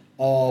 Yeah.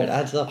 Of it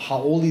adds up. How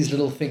all these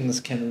little things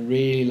can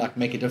really like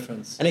make a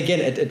difference. And again,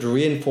 it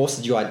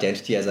reinforces your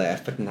identity as a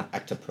fit and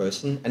active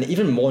person. And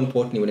even more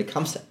importantly, when it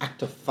comes to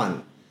active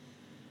fun,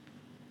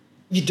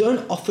 you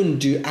don't often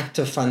do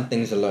active fun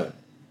things alone.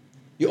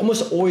 You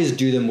almost always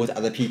do them with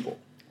other people.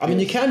 I mean,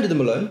 you can do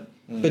them alone,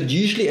 but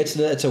usually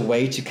it's a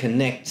way to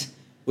connect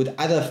with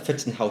other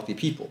fit and healthy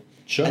people.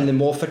 Sure. And the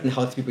more fit and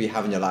healthy people you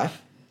have in your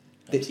life,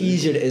 the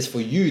easier it is for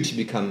you to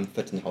become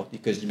fit and healthy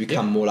because you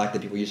become more like the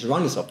people you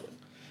surround yourself with.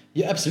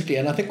 Yeah, absolutely.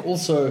 And I think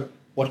also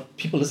what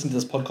people listening to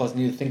this podcast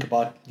need to think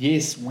about,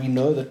 yes, we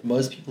know that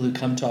most people who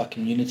come to our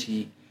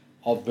community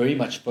are very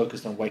much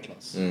focused on weight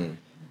loss.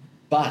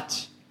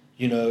 But,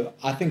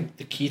 I think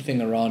the key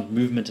thing around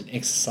movement and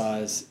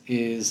exercise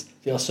is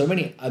there are so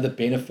many other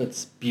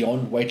benefits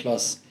beyond weight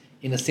loss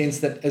in a sense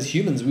that as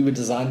humans, we were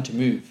designed to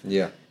move.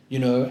 Yeah.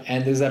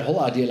 And there's that whole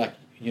idea like,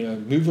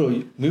 move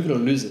it or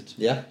lose it.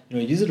 Yeah.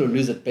 Use it or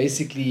lose it.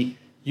 Basically,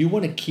 you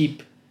want to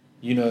keep,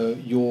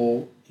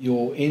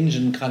 your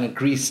engine kind of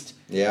greased.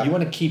 Yeah. You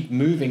want to keep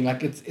moving.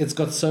 Like it's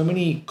got so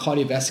many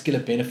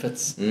cardiovascular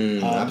benefits.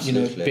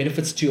 Absolutely.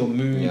 Benefits to your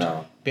mood,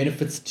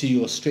 benefits to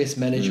your stress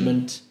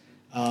management.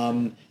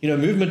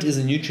 Movement is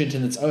a nutrient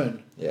in its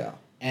own. Yeah.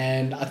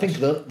 And I think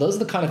those are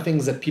the kind of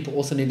things that people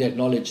also need to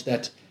acknowledge,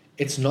 that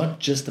it's not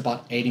just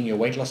about aiding your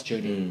weight loss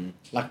journey.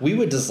 Like we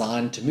were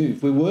designed to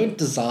move. We weren't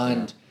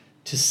designed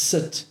to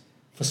sit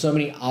for so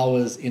many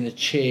hours in a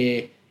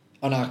chair,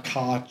 on our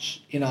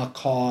couch, in our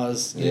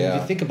cars. If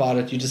you think about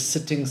it, you're just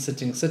sitting.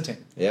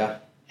 Yeah.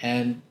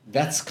 And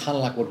that's kind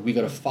of like what we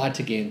got to fight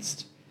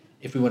against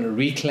if we want to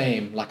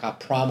reclaim like our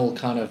primal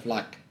kind of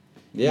like...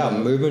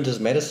 movement is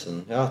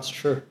medicine. Yeah, it's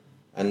true.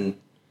 And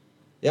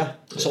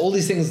so all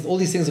these things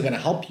are going to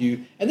help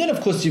you. And then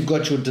of course you've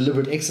got your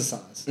deliberate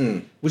exercise,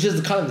 which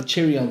is the kind of the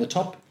cherry on the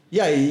top.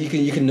 Yeah,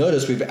 you can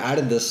notice we've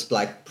added this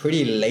like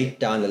pretty late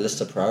down the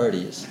list of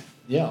priorities.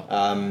 Yeah.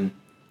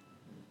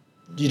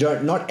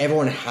 Not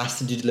everyone has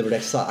to do deliberate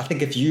exercise. I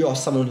think if you are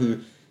someone who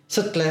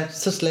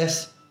sits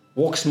less,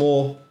 walks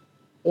more,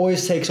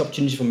 always takes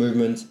opportunity for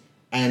movement,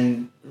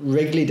 and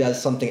regularly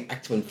does something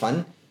active and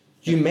fun,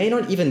 you may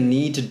not even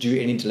need to do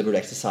any deliberate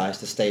exercise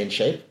to stay in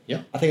shape.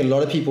 Yeah. I think a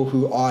lot of people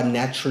who are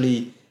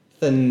naturally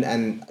thin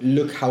and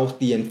look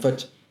healthy and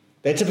fit,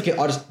 they typically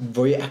are just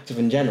very active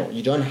in general.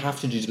 You don't have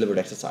to do deliberate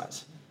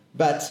exercise.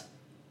 But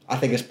I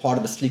think as part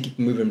of the Sleekgeek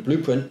movement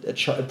blueprint,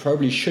 it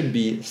probably should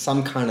be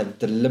some kind of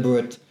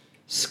deliberate,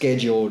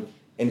 scheduled,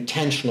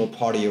 intentional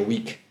part of your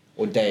week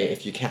or day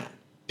if you can.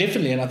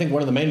 Definitely, and I think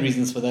one of the main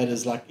reasons for that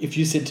is like if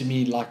you said to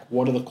me like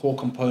what are the core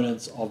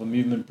components of a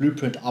movement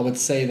blueprint, I would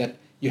say that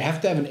you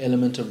have to have an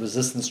element of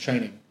resistance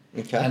training.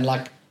 Okay. And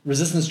like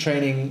resistance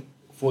training,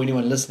 for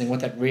anyone listening, what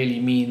that really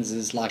means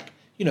is like,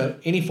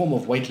 any form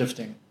of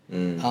weightlifting.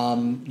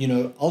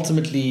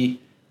 Ultimately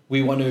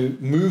we want to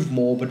move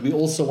more, but we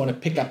also want to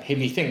pick up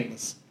heavy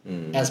things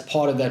as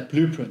part of that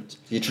blueprint.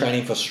 You're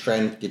training for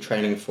strength, you're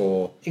training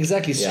for...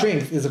 Exactly,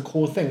 strength is a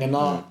core thing. And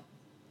now,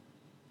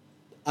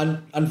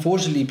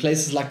 unfortunately,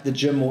 places like the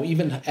gym or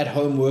even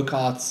at-home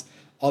workouts,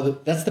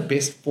 that's the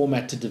best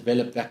format to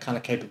develop that kind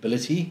of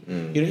capability.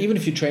 Even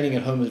if you're training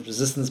at home with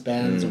resistance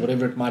bands or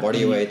whatever it might be.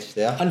 Body weight,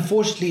 yeah.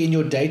 Unfortunately, in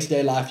your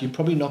day-to-day life, you're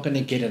probably not going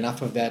to get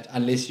enough of that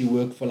unless you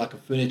work for like a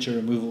furniture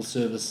removal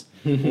service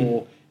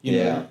or...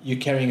 you're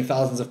carrying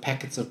thousands of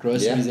packets of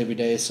groceries every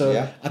day.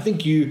 So I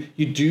think you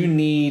do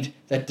need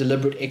that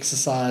deliberate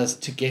exercise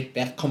to get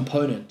that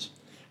component.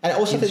 And I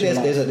also think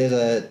there's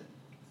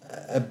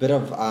a bit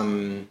of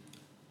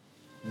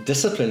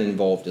discipline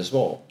involved as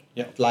well.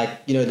 Yeah.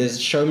 Like,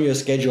 there's show me your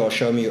schedule, I'll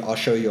show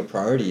you your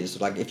priorities.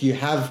 Like if you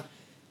have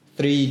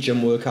 3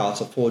 gym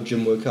workouts or 4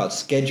 gym workouts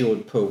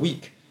scheduled per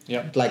week,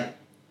 like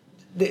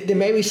there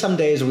may be some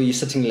days where you're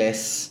sitting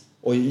less,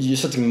 or you're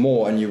sitting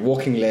more and you're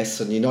walking less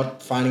and you're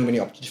not finding many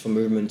opportunities for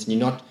movement and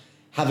you're not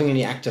having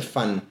any active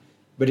fun.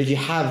 But if you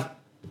have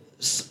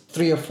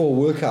 3 or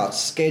 4 workouts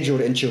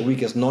scheduled into your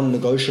week as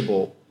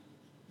non-negotiable,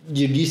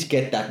 you at least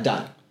get that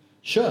done.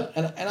 Sure.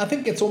 And I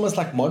think it's almost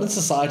like modern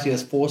society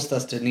has forced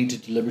us to need to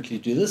deliberately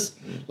do this.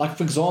 Like,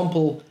 for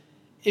example,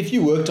 if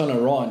you worked on a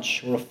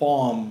ranch or a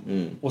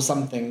farm or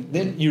something,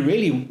 then you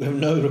really have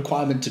no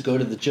requirement to go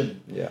to the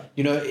gym. Yeah.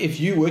 If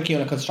you're working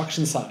on a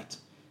construction site,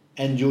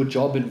 and your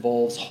job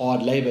involves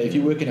hard labor, if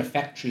you work in a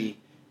factory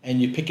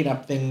and you're picking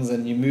up things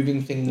and you're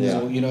moving things,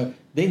 or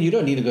then you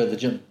don't need to go to the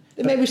gym.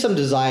 There may be some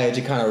desire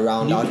to kind of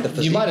round out the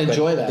physique. You might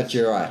enjoy that. But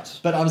you're right.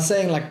 But I'm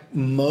saying like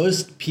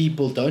most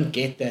people don't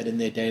get that in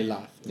their daily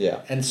life.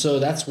 Yeah. And so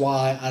that's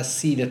why I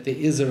see that there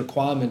is a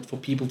requirement for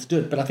people to do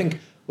it. But I think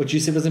what you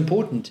said was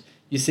important.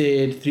 You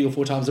said 3 or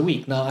 4 times a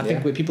week. Now, I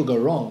think where people go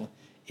wrong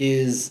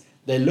is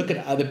they look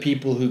at other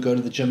people who go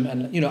to the gym.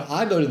 And,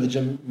 I go to the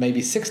gym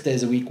maybe 6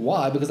 days a week.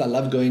 Why? Because I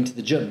love going to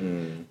the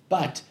gym.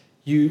 But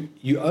you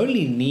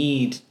only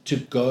need to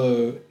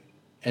go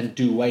and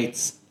do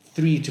weights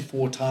 3 to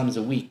 4 times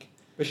a week.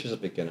 Which is a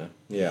beginner.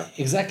 Yeah.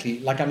 Exactly.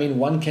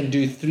 One can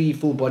do 3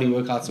 full body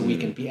workouts a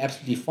week and be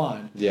absolutely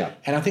fine. Yeah.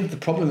 And I think the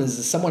problem is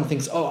that someone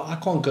thinks, I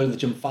can't go to the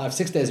gym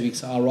 5-6 days a week,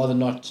 so I'd rather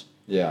not.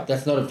 Yeah.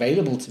 That's not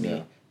available to me.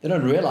 Yeah. They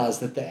don't realize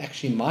that they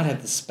actually might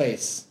have the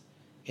space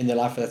in their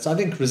life for that. So I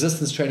think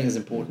resistance training is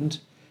important.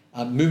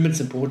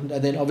 Movement's important.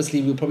 And then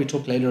obviously we'll probably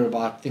talk later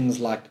about things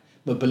like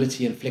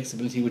mobility and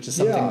flexibility, which is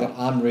something that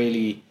I'm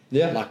really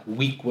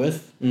weak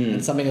with,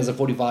 and something as a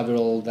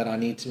 45-year-old that I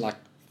need to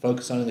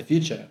focus on in the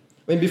future.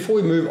 I mean, before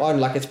we move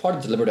on, it's part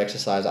of deliberate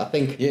exercise. I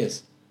think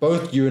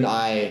both you and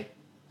I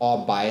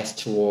are biased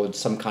towards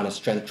some kind of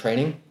strength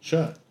training.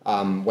 Sure.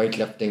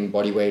 Weightlifting,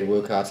 body weight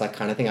workouts, that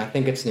kind of thing. I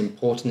think it's an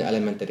important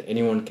element that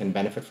anyone can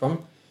benefit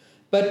from.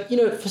 But,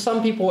 for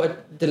some people,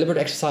 deliberate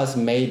exercise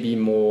may be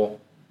more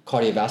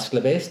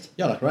cardiovascular based.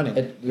 Yeah, like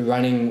running.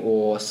 Running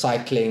or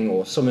cycling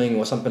or swimming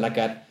or something like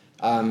that.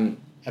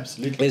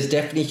 Absolutely. There's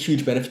definitely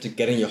huge benefit to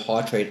getting your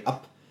heart rate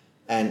up.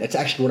 And it's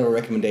actually one of our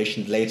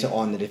recommendations later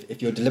on that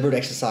if your deliberate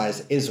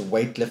exercise is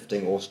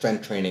weightlifting or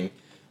strength training,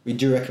 we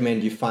do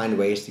recommend you find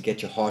ways to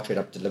get your heart rate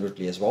up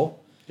deliberately as well.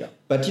 Yeah.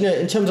 But,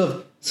 in terms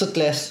of sit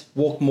less,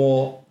 walk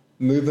more,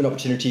 movement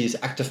opportunities,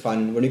 active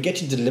fun, when you get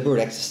to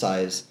deliberate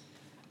exercise,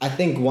 I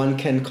think one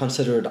can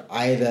consider it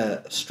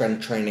either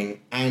strength training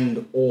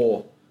and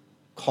or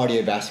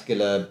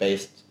cardiovascular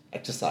based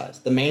exercise.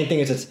 The main thing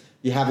is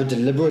you have a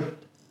deliberate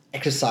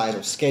exercise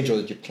or schedule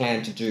that you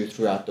plan to do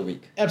throughout the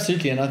week.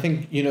 Absolutely. And I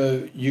think,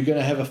 you're going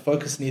to have a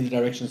focus in either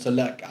direction. So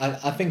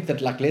I think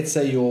that like, let's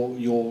say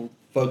your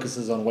focus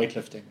is on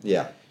weightlifting.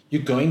 Yeah.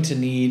 You're going to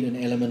need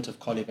an element of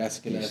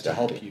cardiovascular to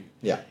help you.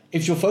 Yeah.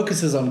 If your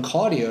focus is on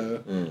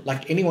cardio,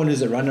 like anyone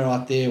who's a runner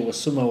out there or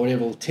swimmer or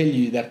whatever will tell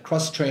you that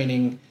cross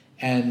training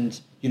and,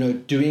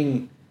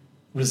 doing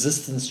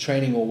resistance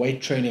training or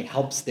weight training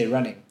helps their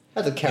running.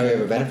 That's a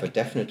carryover benefit,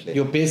 definitely.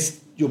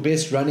 Your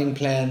best running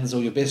plans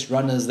or your best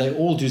runners, they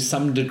all do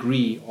some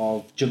degree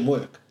of gym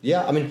work.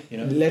 Yeah, I mean,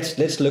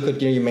 let's look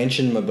at, you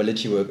mentioned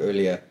mobility work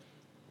earlier.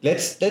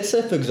 Let's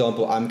say, for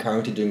example, I'm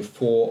currently doing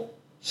 4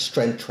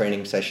 strength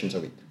training sessions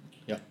a week.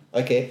 Yeah.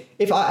 Okay,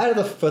 if I added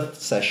a 5th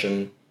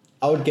session,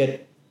 I would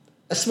get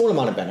a small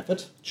amount of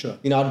benefit. Sure.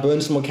 I'd burn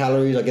some more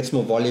calories, I'd get some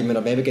more volume, and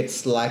I'd maybe get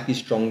slightly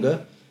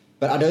stronger.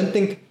 But I don't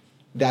think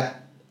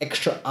that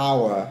extra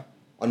hour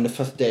on the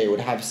 5th day would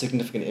have a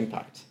significant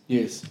impact.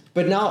 Yes.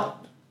 But now,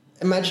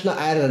 imagine I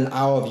added an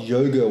hour of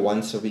yoga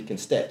once a week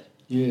instead.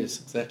 Yes,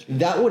 exactly.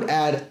 That would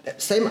add,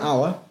 that same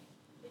hour,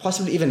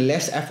 possibly even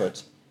less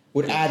effort,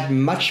 would add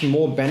much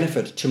more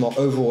benefit to my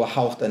overall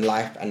health and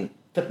life and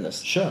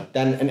fitness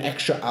than an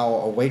extra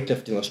hour of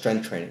weightlifting or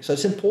strength training. So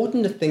it's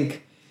important to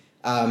think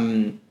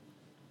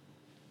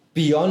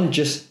beyond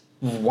just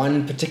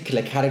one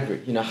particular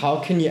category. How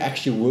can you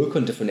actually work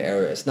on different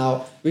areas?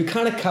 Now, we've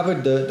kind of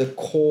covered the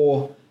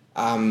core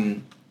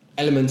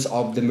elements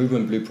of the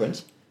movement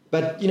blueprint,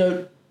 but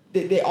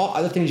there are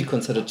other things you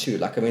consider too.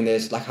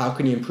 There's how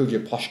can you improve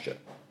your posture?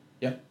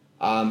 Yeah.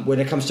 When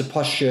it comes to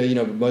posture,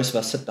 most of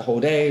us sit the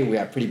whole day. We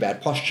have pretty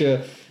bad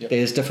posture. Yep.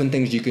 There's different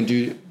things you can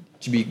do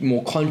to be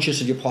more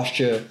conscious of your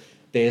posture.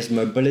 There's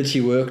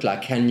mobility work,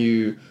 can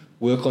you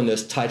work on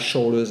those tight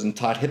shoulders and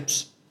tight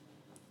hips,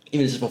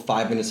 even just for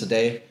 5 minutes a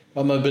day.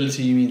 By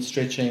mobility, you mean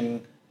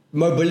stretching?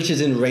 Mobility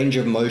is in range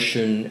of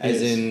motion,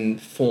 as in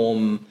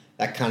form,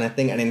 that kind of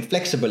thing. And in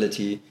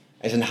flexibility,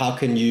 as in how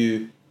can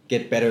you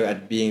get better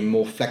at being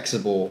more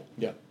flexible.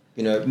 Yeah.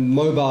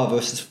 Mobility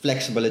versus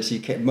flexibility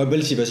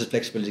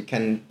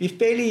can be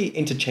fairly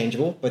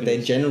interchangeable, but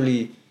they're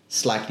generally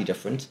slightly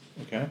different.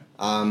 Okay.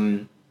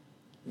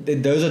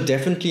 Those are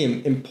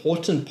definitely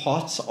important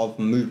parts of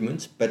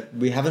movement, but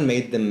we haven't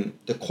made them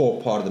the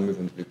core part of the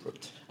movement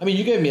blueprint.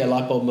 You gave me a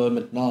light bulb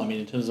moment now,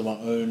 in terms of my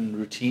own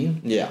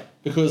routine. Yeah.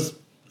 Because,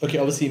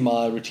 obviously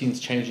my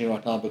routine's changing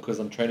right now because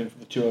I'm training for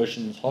the Two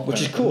Oceans half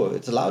Which is cool.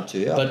 It's allowed to,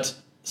 yeah. But,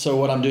 so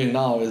what I'm doing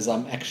now is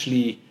I'm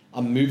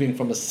moving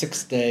from a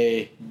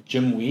 6-day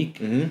gym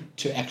week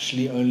to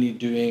actually only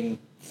doing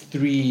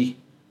 3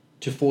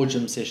 to 4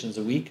 gym sessions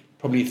a week.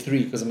 Probably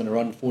 3 because I'm going to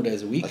run 4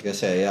 days a week. I was going to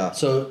say, yeah.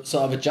 So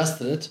I've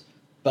adjusted it,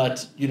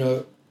 but,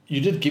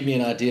 you did give me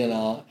an idea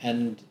now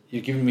and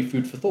you're giving me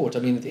food for thought.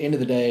 At the end of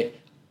the day,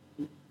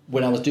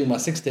 when I was doing my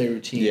 6-day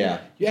routine,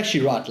 you're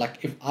actually right.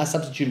 If I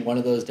substitute one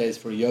of those days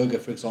for yoga,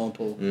 for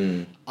example,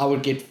 I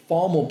would get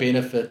far more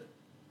benefit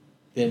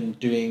than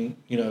doing,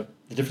 the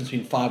difference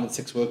between 5 and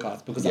 6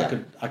 workouts because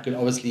I could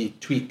obviously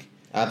tweak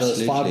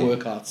those 5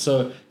 workouts.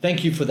 So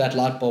thank you for that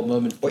light bulb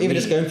moment. Or even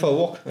just going for a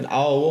walk, an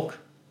hour walk.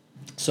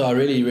 So I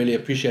really, really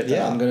appreciate that.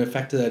 Yeah. I'm going to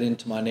factor that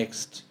into my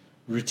next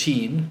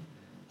routine.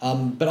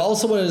 But I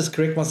also want to just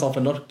correct myself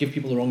and not give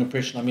people the wrong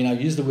impression. I mean, I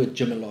use the word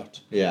gym a lot.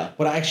 Yeah.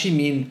 What I actually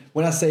mean,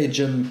 when I say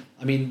gym,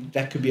 I mean,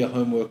 that could be a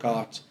home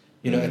workout.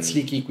 You know, at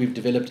Sleekgeek, we've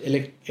developed,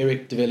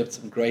 Eric developed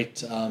some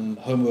great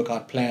home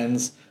workout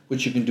plans,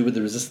 which you can do with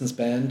the resistance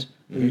band,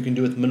 or you can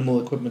do with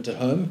minimal equipment at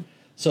home.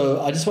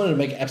 So I just wanted to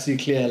make it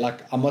absolutely clear,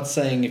 like, I'm not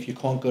saying if you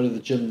can't go to the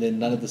gym, then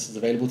none of this is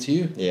available to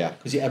you. Yeah.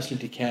 Because you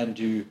absolutely can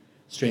do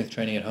strength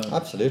training at home.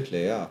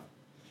 Absolutely, yeah.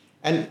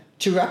 And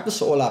to wrap this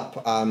all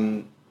up,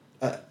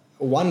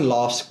 one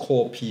last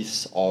core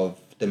piece of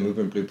the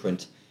movement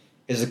blueprint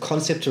is the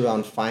concept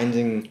around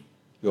finding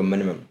your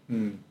minimum.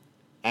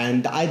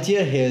 And the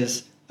idea here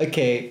is,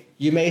 okay,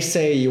 you may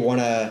say you want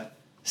to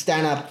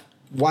stand up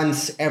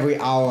once every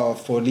hour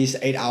for at least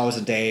 8 hours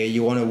a day.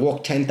 You want to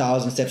walk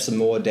 10,000 steps or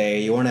more a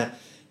day. You want to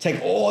take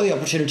all the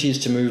opportunities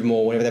to move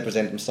more whenever they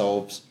present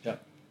themselves. Yeah. You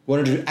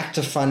want to do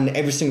active fun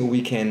every single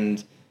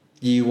weekend.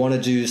 You want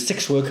to do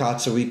 6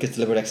 workouts a week as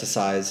deliberate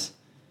exercise.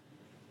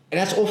 And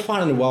that's all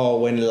fine and well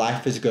when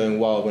life is going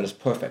well, when it's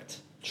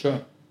perfect.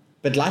 Sure.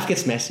 But life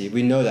gets messy.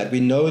 We know that.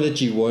 We know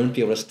that you won't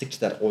be able to stick to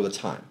that all the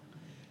time.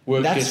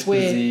 Work gets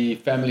busy,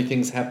 family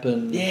things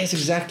happen. Yes,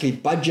 exactly.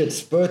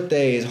 Budgets,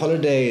 birthdays,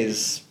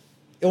 holidays,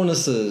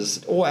 illnesses,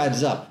 it all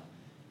adds up.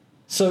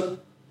 So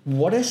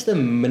what is the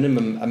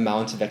minimum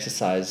amount of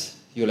exercise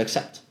you'll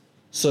accept?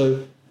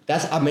 So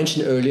that's, I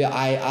mentioned earlier,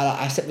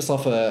 I set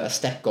myself a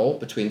step goal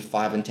between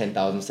 5 and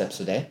 10,000 steps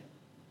a day.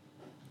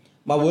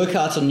 My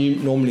workouts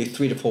are normally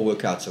 3 to 4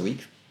 workouts a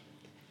week.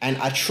 And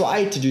I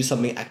try to do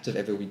something active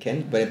every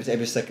weekend, but if it's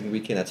every second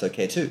weekend, that's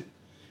okay too.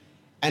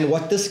 And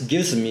what this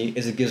gives me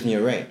is it gives me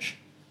a range.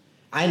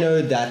 I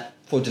know that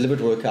for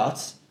deliberate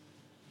workouts,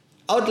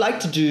 I would like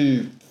to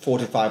do 4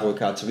 to 5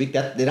 workouts a week.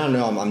 Then I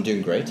know I'm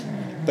doing great.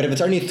 But if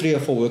it's only 3 or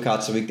 4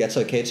 workouts a week, that's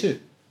okay too.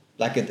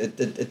 Like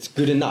it's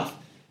good enough.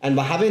 And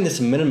by having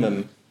this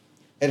minimum,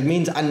 it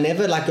means I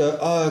never like go,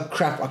 oh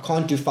crap, I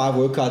can't do 5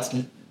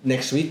 workouts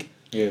next week.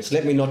 Yes. So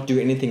let me not do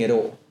anything at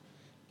all.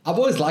 I've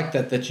always liked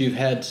that you've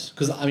had,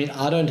 because I mean,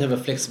 I don't have a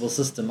flexible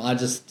system. I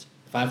just,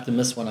 if I have to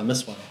miss one, I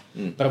miss one.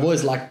 But I've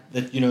always liked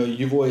that, you know,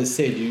 you've always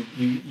said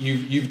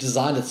you've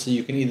designed it so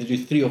you can either do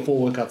 3 or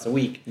 4 workouts a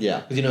week.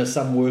 Yeah. Because, you know,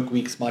 some work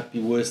weeks might be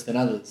worse than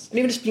others. And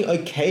even just being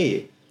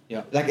okay.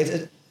 Yeah. Like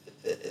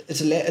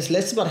it's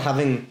less about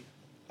having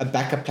a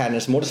backup plan.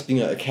 It's more just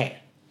being okay.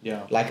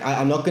 Yeah. Like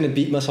I'm not going to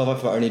beat myself up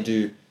if I only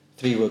do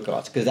 3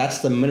 workouts because that's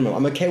the minimum.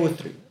 I'm okay with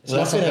 3. So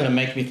that's not going to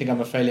make me think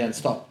I'm a failure and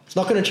stop. It's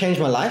not going to change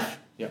my life.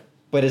 Yeah.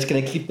 But it's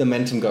going to keep the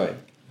momentum going.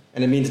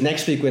 And it means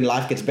next week when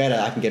life gets better,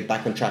 I can get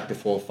back on track to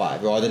 4 or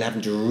 5 rather than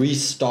having to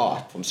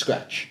restart from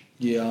scratch.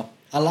 Yeah.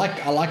 I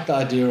like the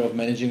idea of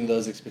managing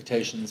those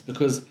expectations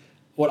because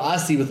what I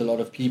see with a lot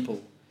of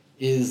people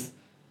is,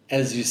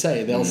 as you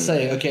say, they'll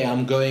say, okay,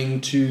 I'm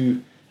going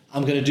to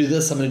do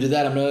this, I'm going to do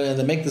that, and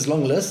they make this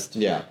long list.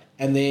 Yeah.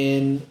 And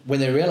then when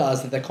they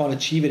realize that they can't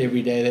achieve it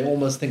every day, they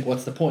almost think,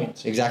 what's the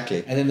point?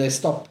 Exactly. And then they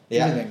stop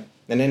everything.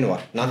 And then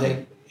what?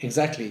 Nothing.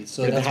 Exactly.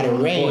 So if they had a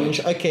range,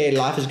 okay,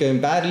 life is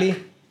going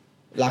badly,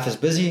 life is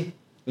busy,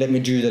 let me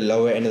do the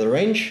lower end of the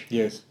range.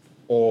 Yes.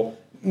 Or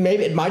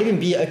maybe it might even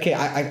be, okay,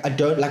 I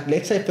don't, like,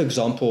 let's say, for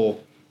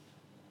example,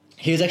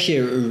 here's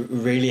actually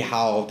really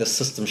how the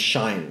system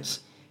shines,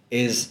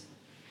 is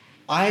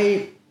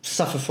I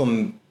suffer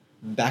from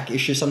back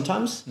issues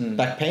sometimes,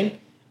 back pain,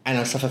 and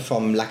I suffer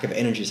from lack of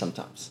energy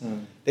sometimes.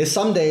 There's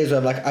some days where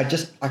I'm like,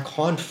 I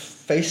can't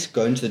face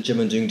going to the gym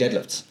and doing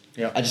deadlifts.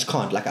 Yeah. I just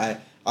can't. Like,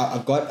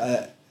 I've got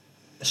a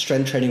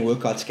strength training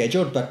workout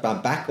scheduled, but my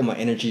back or my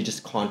energy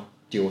just can't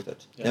deal with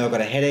it. Yeah. Now I've got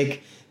a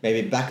headache,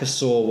 maybe back is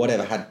sore,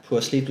 whatever, had poor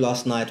sleep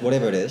last night,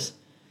 whatever it is.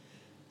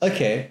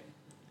 Okay,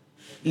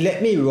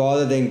 let me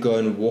rather than go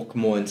and walk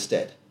more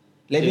instead.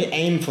 Let me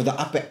aim for the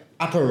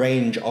upper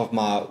range of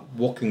my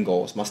walking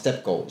goals, my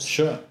step goals.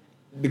 Sure.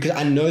 Because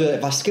I know that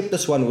if I skip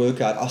this one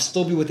workout, I'll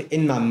still be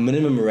within my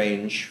minimum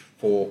range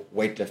for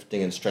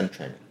weightlifting and strength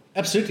training.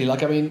 Absolutely.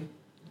 Like, I mean,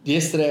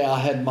 yesterday I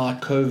had my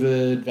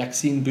COVID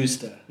vaccine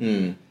booster.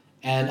 And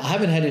I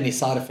haven't had any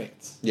side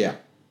effects. Yeah.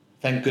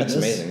 Thank goodness.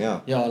 That's amazing,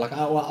 yeah. Yeah, like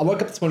I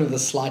woke up this morning with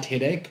a slight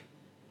headache.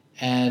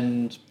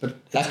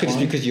 But that could just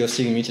be because you're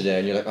seeing me today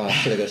and you're like, oh,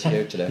 should I go see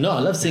you today? No, I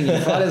love seeing you.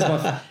 Friday's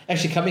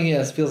actually coming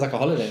here feels like a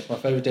holiday. It's my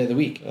favorite day of the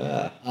week.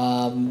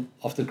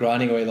 After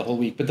grinding away the whole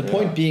week. But the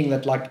point being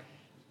that, like,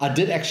 I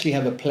did actually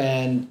have a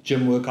planned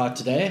gym workout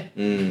today.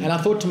 And I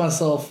thought to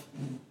myself,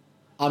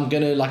 I'm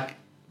going to, like,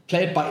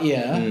 play it by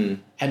ear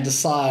and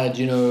decide,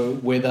 you know,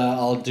 whether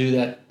I'll do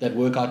that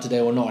workout today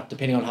or not,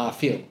 depending on how I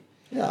feel.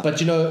 Yeah.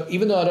 But, you know,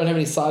 even though I don't have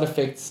any side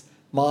effects,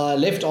 my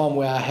left arm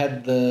where I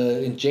had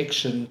the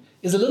injection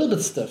is a little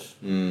bit stiff.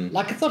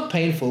 Like, it's not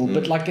painful,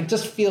 but, like, it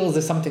just feels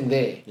there's something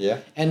there. Yeah.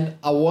 And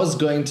I was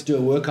going to do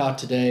a workout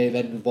today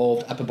that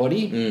involved upper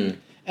body.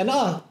 And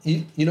now,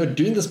 you know,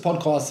 doing this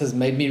podcast has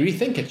made me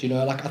rethink it. You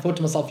know, like, I thought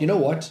to myself, you know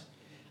what?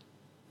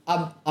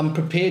 I'm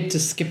prepared to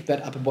skip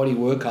that upper body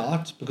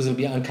workout because it'll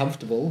be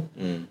uncomfortable.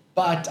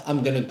 But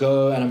I'm going to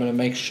go and I'm going to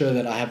make sure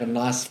that I have a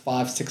nice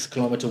 5-6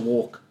 kilometer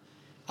walk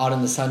out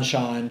in the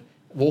sunshine,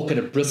 walk at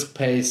a brisk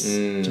pace.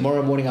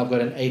 Tomorrow morning I've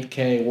got an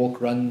 8K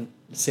walk, run,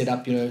 set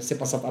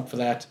myself up for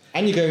that.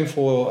 And you're going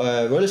for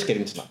roller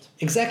skating tonight.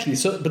 Exactly.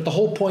 So, but the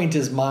whole point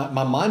is my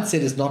mindset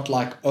is not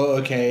like, oh,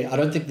 okay, I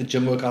don't think the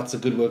gym workout's a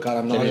good workout.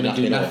 I'm not going to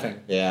do nothing.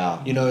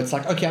 Yeah. It's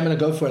like, okay, I'm going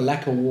to go for a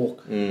lacquer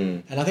walk.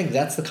 And I think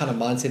that's the kind of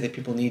mindset that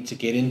people need to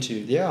get into.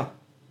 Yeah.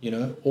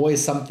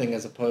 Always something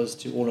as opposed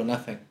to all or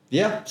nothing.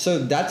 Yeah, so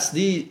that's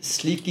the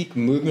Sleekgeek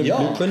movement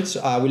blueprint.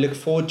 We look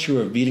forward to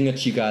revealing it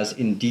to you guys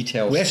in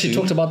detail. We actually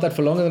talked about that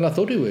for longer than I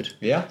thought we would.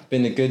 Yeah, it's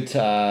been a good...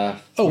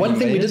 one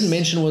thing we didn't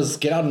mention was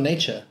get out in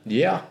nature.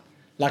 Yeah.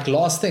 Like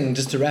last thing,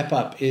 just to wrap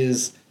up,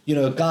 is,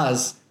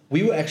 guys,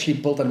 we were actually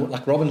built on,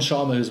 like Robin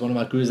Sharma, who's one of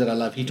my gurus that I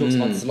love, he talks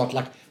about this a lot,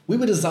 like we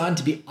were designed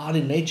to be out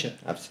in nature.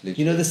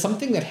 Absolutely. There's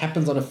something that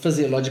happens on a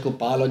physiological,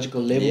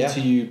 biological level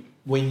to you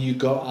when you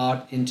go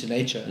out into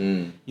nature.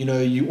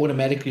 You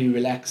automatically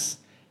relax.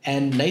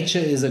 And nature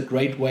is a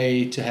great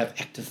way to have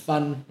active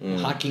fun,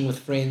 hiking with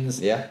friends.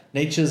 Yeah.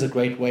 Nature is a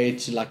great way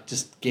to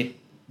just get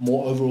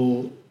more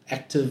overall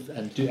active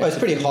and do. Well, it's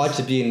pretty hard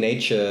to be in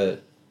nature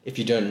if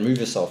you don't move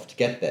yourself to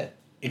get there.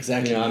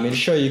 Exactly.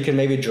 Sure, you can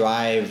maybe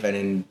drive and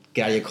then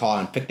get out of your car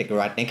and picnic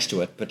right next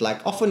to it, but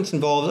often it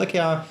involves, I'm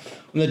going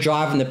to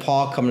drive in the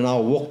park, I'm going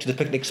to walk to the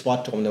picnic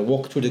spot, or I'm going to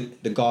walk through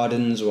the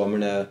gardens, or I'm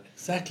going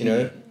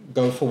to,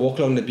 go for a walk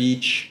along the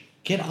beach.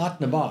 Get out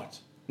and about.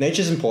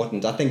 Nature's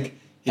important. I think,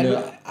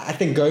 I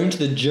think going to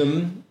the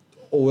gym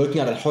or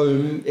working out at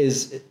home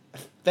is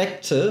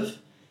effective,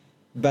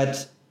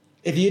 but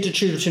if you had to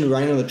choose between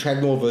running on the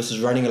treadmill versus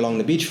running along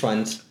the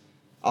beachfront,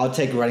 I'll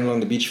take running along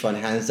the beachfront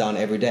hands down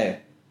every day.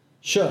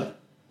 Sure.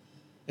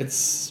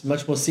 It's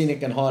much more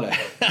scenic and harder.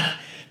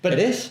 But it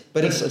is.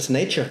 But it's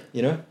nature,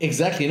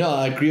 Exactly. No,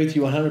 I agree with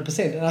you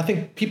 100%. And I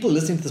think people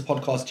listening to this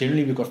podcast,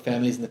 generally we've got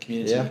families in the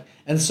community. Yeah.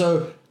 And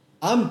so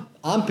I'm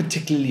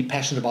particularly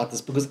passionate about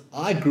this because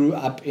I grew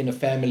up in a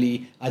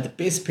family, I had the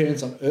best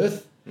parents on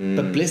earth,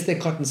 but bless their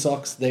cotton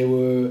socks, they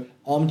were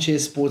armchair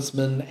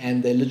sportsmen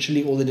and they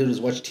literally all they did was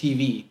watch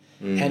TV.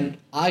 And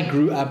I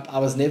grew up, I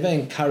was never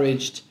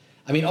encouraged.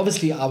 I mean,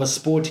 obviously I was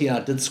sporty and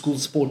I did school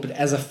sport, but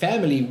as a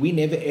family, we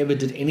never ever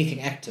did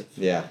anything active.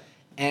 Yeah.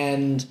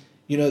 And,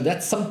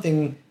 that's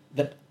something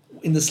that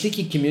in the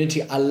Sleekgeek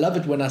community, I love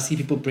it when I see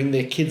people bring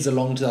their kids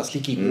along to our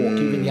Sleekgeek walk,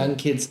 even young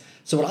kids.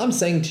 So what I'm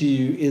saying to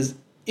you is,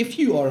 if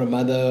you are a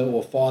mother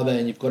or father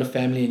and you've got a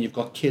family and you've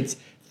got kids,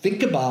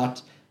 think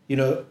about,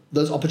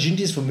 those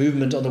opportunities for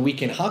movement on the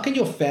weekend. How can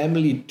your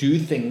family do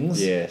things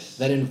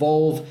that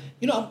involve,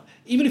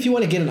 even if you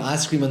want to get an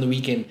ice cream on the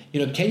weekend,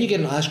 can you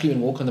get an ice cream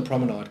and walk on the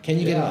promenade? Can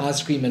you get an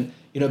ice cream and,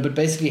 but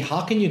basically,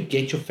 how can you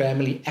get your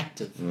family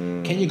active?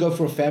 Can you go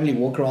for a family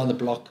walk around the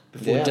block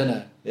before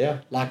dinner? Yeah.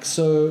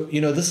 So,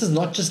 this is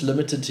not just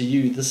limited to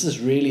you. This is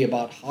really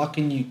about how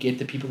can you get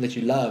the people that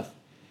you love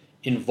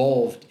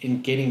involved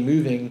in getting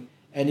moving.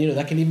 And,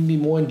 that can even be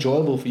more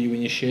enjoyable for you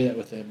when you share that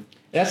with them.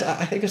 Yes,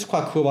 I think it's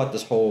quite cool about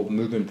this whole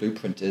movement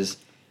blueprint is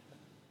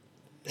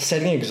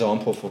setting an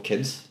example for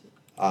kids,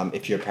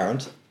 if you're a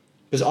parent.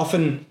 Because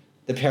often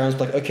the parent's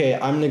like, okay,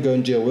 I'm going to go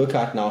and do a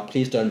workout now.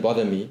 Please don't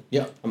bother me.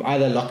 Yeah. I'm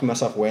either locking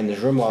myself away in this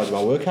room while I do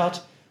my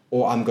workout,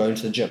 or I'm going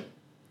to the gym.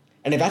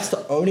 And if that's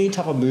the only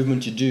type of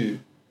movement you do,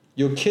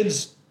 your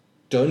kids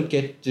don't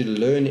get to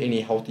learn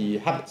any healthy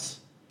habits.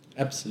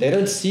 Absolutely. They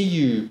don't see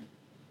you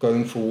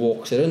going for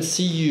walks. They don't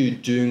see you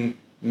doing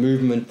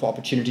movement for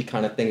opportunity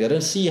kind of thing. They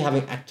don't see you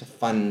having active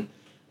fun.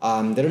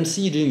 They don't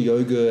see you doing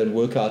yoga and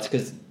workouts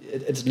because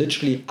it's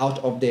literally out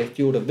of their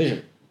field of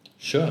vision.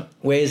 Sure.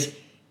 Whereas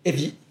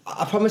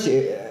I promise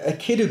you, a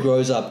kid who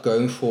grows up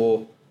going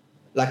for,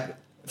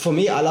 for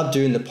me, I love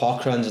doing the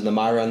park runs and the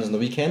mile runs on the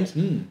weekends.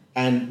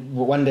 And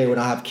one day when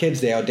I have kids,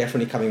 they are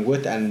definitely coming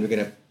with, and we're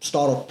going to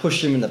start off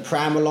push them in the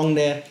pram along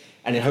there,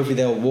 and then hopefully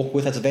they'll walk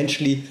with us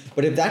eventually.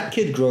 But if that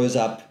kid grows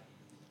up,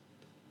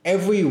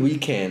 every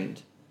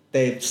weekend,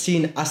 they've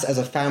seen us as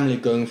a family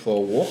going for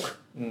a walk,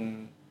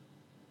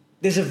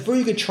 there's a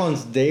very good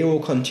chance they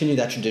will continue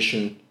that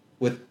tradition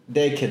with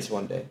their kids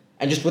one day.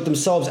 And just with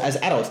themselves as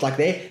adults.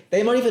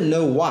 They might even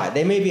know why.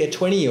 They may be a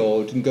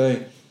 20-year-old and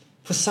going,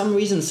 for some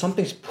reason,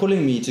 something's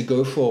pulling me to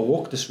go for a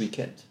walk this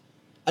weekend.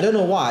 I don't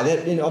know why.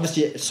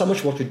 Obviously, so much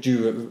of what we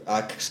do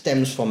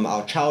stems from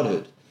our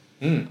childhood.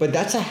 But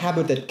that's a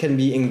habit that can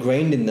be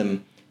ingrained in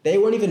them. They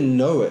won't even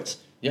know it.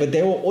 Yep. But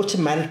they will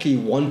automatically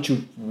want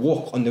to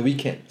walk on the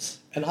weekends.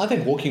 And I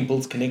think walking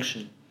builds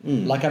connection.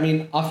 I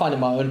find in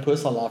my own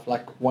personal life,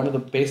 one of the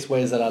best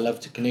ways that I love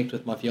to connect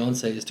with my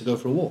fiance is to go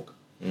for a walk.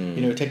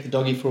 Take the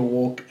doggy for a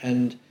walk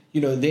and,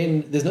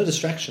 then there's no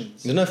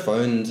distractions. There's no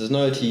phones, there's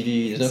no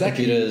TV, there's no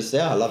computers.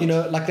 Yeah, I love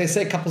it. Like they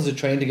say, couples who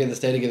train together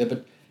stay together,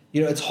 but,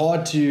 it's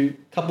hard to...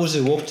 Couples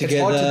who walk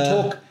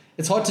together.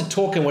 It's hard to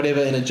talk and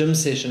whatever in a gym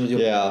session with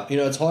your... Yeah.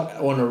 It's hard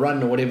on a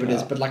run or whatever it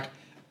is, but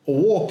a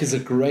walk is a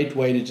great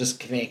way to just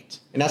connect.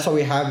 And that's why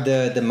we have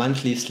the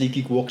monthly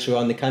Sleekgeek walks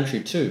around the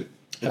country too.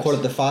 We call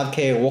it the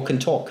 5K walk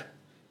and talk.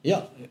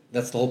 Yeah,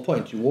 that's the whole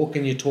point. You walk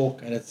and you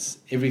talk, and it's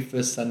every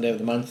first Sunday of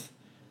the month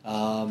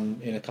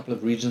in a couple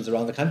of regions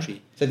around the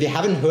country. So if you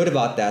haven't heard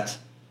about that,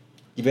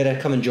 you better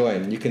come and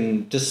join. You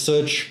can just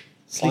search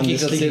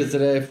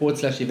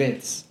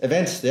Sleekgeek.co.za/events.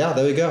 Events, yeah,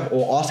 there we go.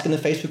 Or ask in the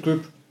Facebook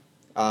group.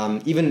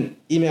 Even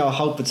email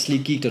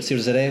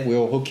help@sleekgeek.co.za.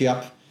 We'll hook you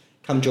up.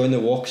 Come join the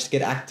walks,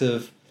 get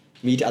active,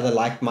 meet other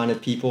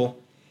like-minded people.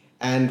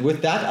 And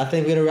with that, I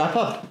think we're going to wrap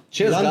up.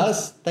 Cheers,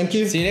 guys. Thank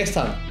you. See you next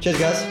time. Cheers,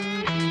 guys.